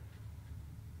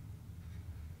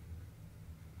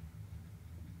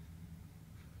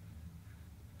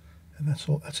 And that's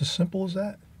all. That's as simple as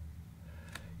that.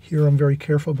 Here I'm very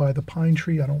careful by the pine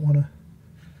tree. I don't want to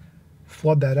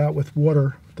flood that out with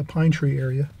water, the pine tree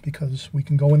area, because we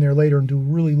can go in there later and do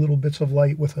really little bits of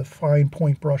light with a fine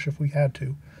point brush if we had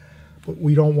to. But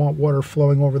we don't want water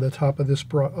flowing over the top of this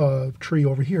tree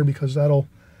over here, because that'll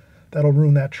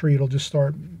ruin that tree. It'll just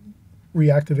start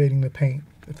reactivating the paint,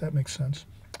 if that makes sense.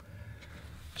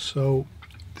 So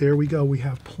there we go. We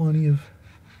have plenty of...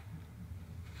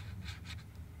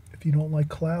 If you don't like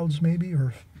clouds, maybe,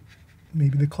 or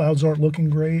maybe the clouds aren't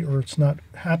looking great, or it's not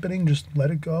happening, just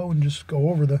let it go and just go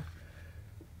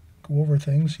over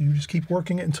things. You just keep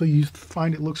working it until you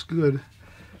find it looks good.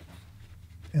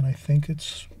 And I think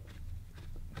it's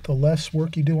the less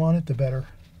work you do on it, the better.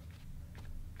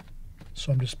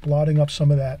 So I'm just blotting up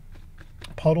some of that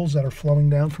puddles that are flowing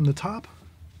down from the top.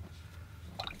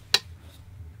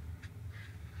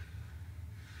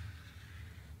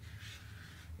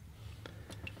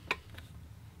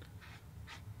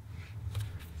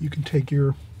 You can take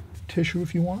your tissue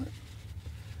if you want.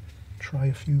 Try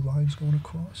a few lines going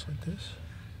across like this.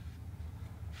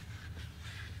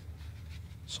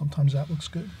 Sometimes that looks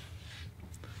good.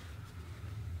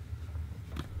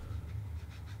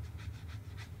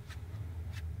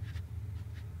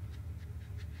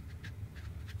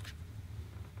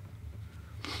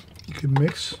 You can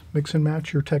mix and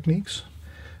match your techniques.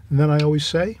 And then I always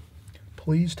say,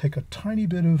 please take a tiny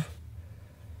bit of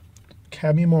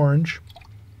cadmium orange,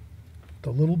 a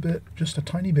little bit, just a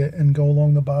tiny bit, and go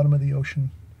along the bottom of the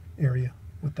ocean area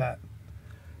with that.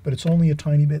 But it's only a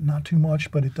tiny bit, not too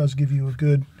much, but it does give you a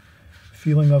good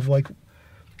feeling of like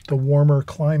the warmer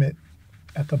climate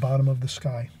at the bottom of the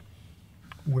sky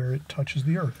where it touches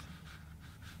the earth.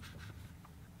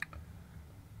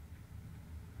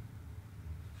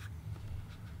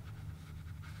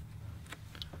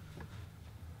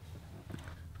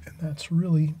 And that's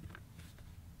really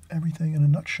everything in a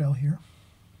nutshell here.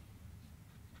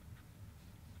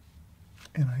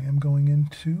 And I am going in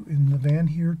the van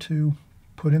here to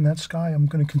put in that sky. I'm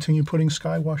going to continue putting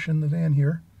sky wash in the van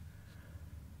here.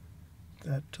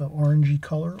 That orangey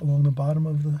color along the bottom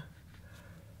of the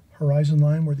horizon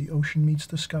line where the ocean meets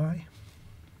the sky.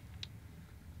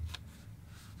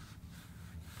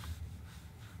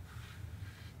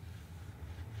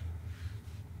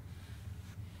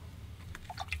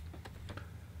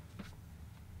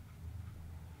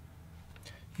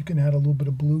 You can add a little bit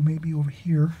of blue maybe over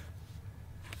here.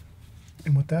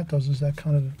 And what that does is that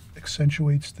kind of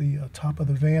accentuates the top of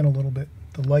the van a little bit,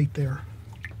 the light there.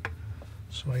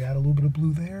 So I add a little bit of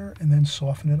blue there and then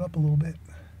soften it up a little bit.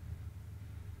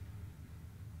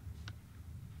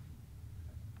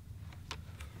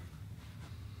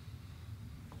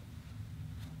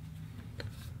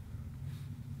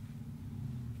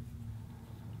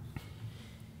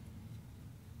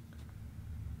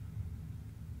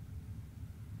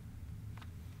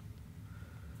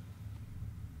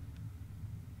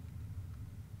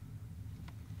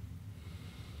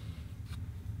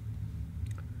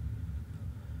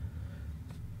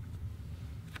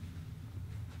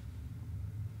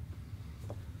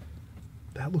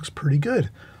 that looks pretty good.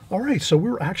 All right, so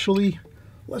we're actually,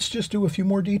 let's just do a few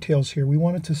more details here. We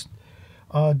wanted to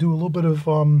do a little bit of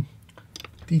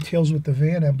details with the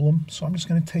van emblem. So I'm just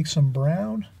going to take some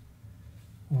brown,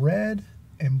 red,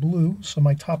 and blue. So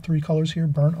my top three colors here,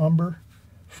 burnt umber,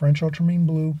 French ultramarine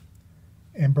blue,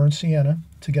 and burnt sienna,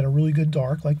 to get a really good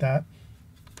dark like that.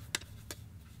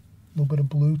 A little bit of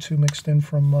blue too mixed in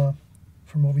from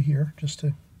over here, just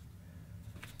to.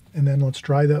 And then let's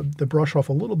dry the brush off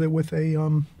a little bit with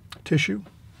a tissue.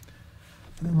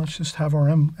 And then let's just have our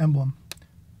emblem.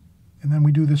 And then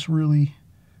we do this really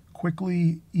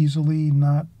quickly, easily,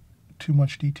 not too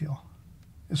much detail.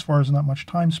 As far as not much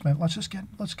time spent, let's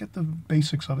get the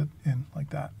basics of it in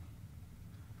like that.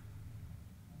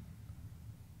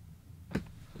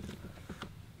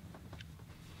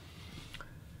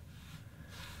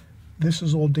 This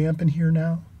is all damp in here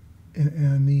now,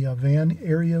 in the van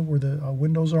area where the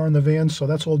windows are in the van, so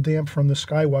that's all damp from the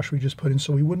sky wash we just put in,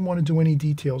 so we wouldn't want to do any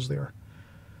details there.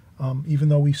 Even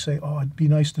though we say, oh, it'd be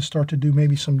nice to start to do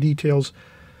maybe some details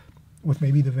with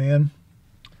maybe the van.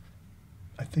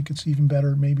 I think it's even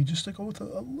better maybe just to go with a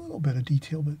little bit of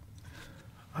detail, but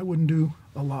I wouldn't do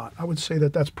a lot. I would say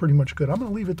that that's pretty much good. I'm going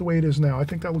to leave it the way it is now. I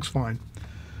think that looks fine.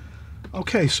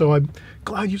 Okay, so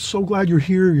I'm so glad you're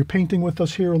here. You're painting with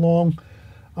us here along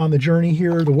on the journey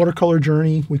here, the watercolor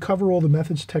journey. We cover all the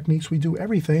methods, techniques. We do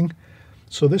everything.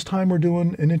 So this time we're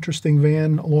doing an interesting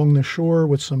van along the shore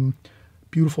with some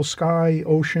beautiful sky,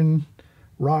 ocean,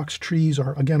 rocks, trees.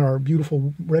 Again, our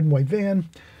beautiful red and white van.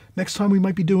 Next time we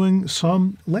might be doing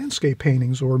some landscape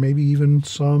paintings, or maybe even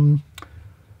some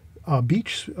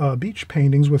beach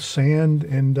paintings with sand,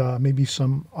 and maybe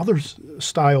some other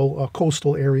style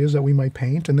coastal areas that we might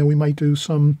paint. And then we might do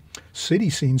some city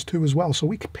scenes too as well. So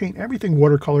we can paint everything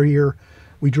watercolor here.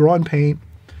 We draw and paint.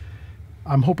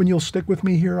 I'm hoping you'll stick with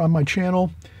me here on my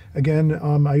channel. Again,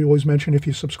 I always mention, if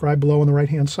you subscribe below on the right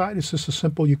hand side, it's just a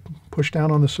simple, you push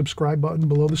down on the subscribe button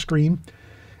below the screen,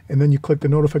 and then you click the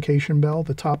notification bell,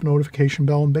 the top notification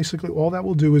bell, and basically all that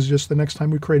will do is just the next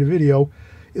time we create a video,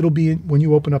 it'll be, when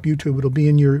you open up YouTube, it'll be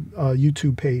in your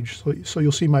YouTube page. So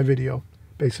you'll see my video,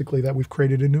 basically, that we've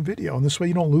created a new video. And this way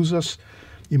you don't lose us.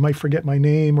 You might forget my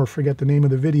name or forget the name of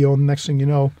the video, and the next thing you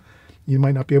know, you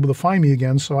might not be able to find me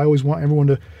again. So I always want everyone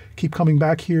to keep coming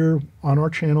back here on our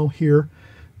channel here.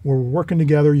 We're working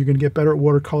together. You're going to get better at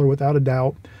watercolor without a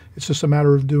doubt. It's just a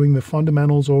matter of doing the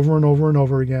fundamentals over and over and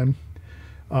over again.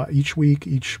 Each week,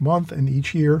 each month, and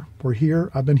each year. We're here.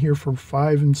 I've been here for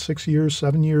 5 and 6 years,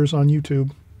 7 years on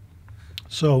YouTube.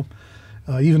 So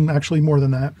even actually more than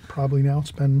that, probably now.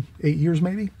 It's been 8 years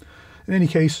maybe. In any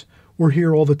case, we're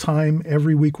here all the time.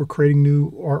 Every week we're creating new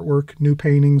artwork, new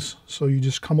paintings. So you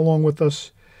just come along with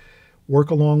us, work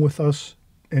along with us,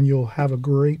 and you'll have a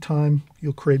great time.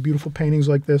 You'll create beautiful paintings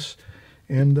like this.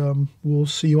 And we'll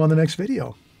see you on the next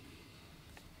video.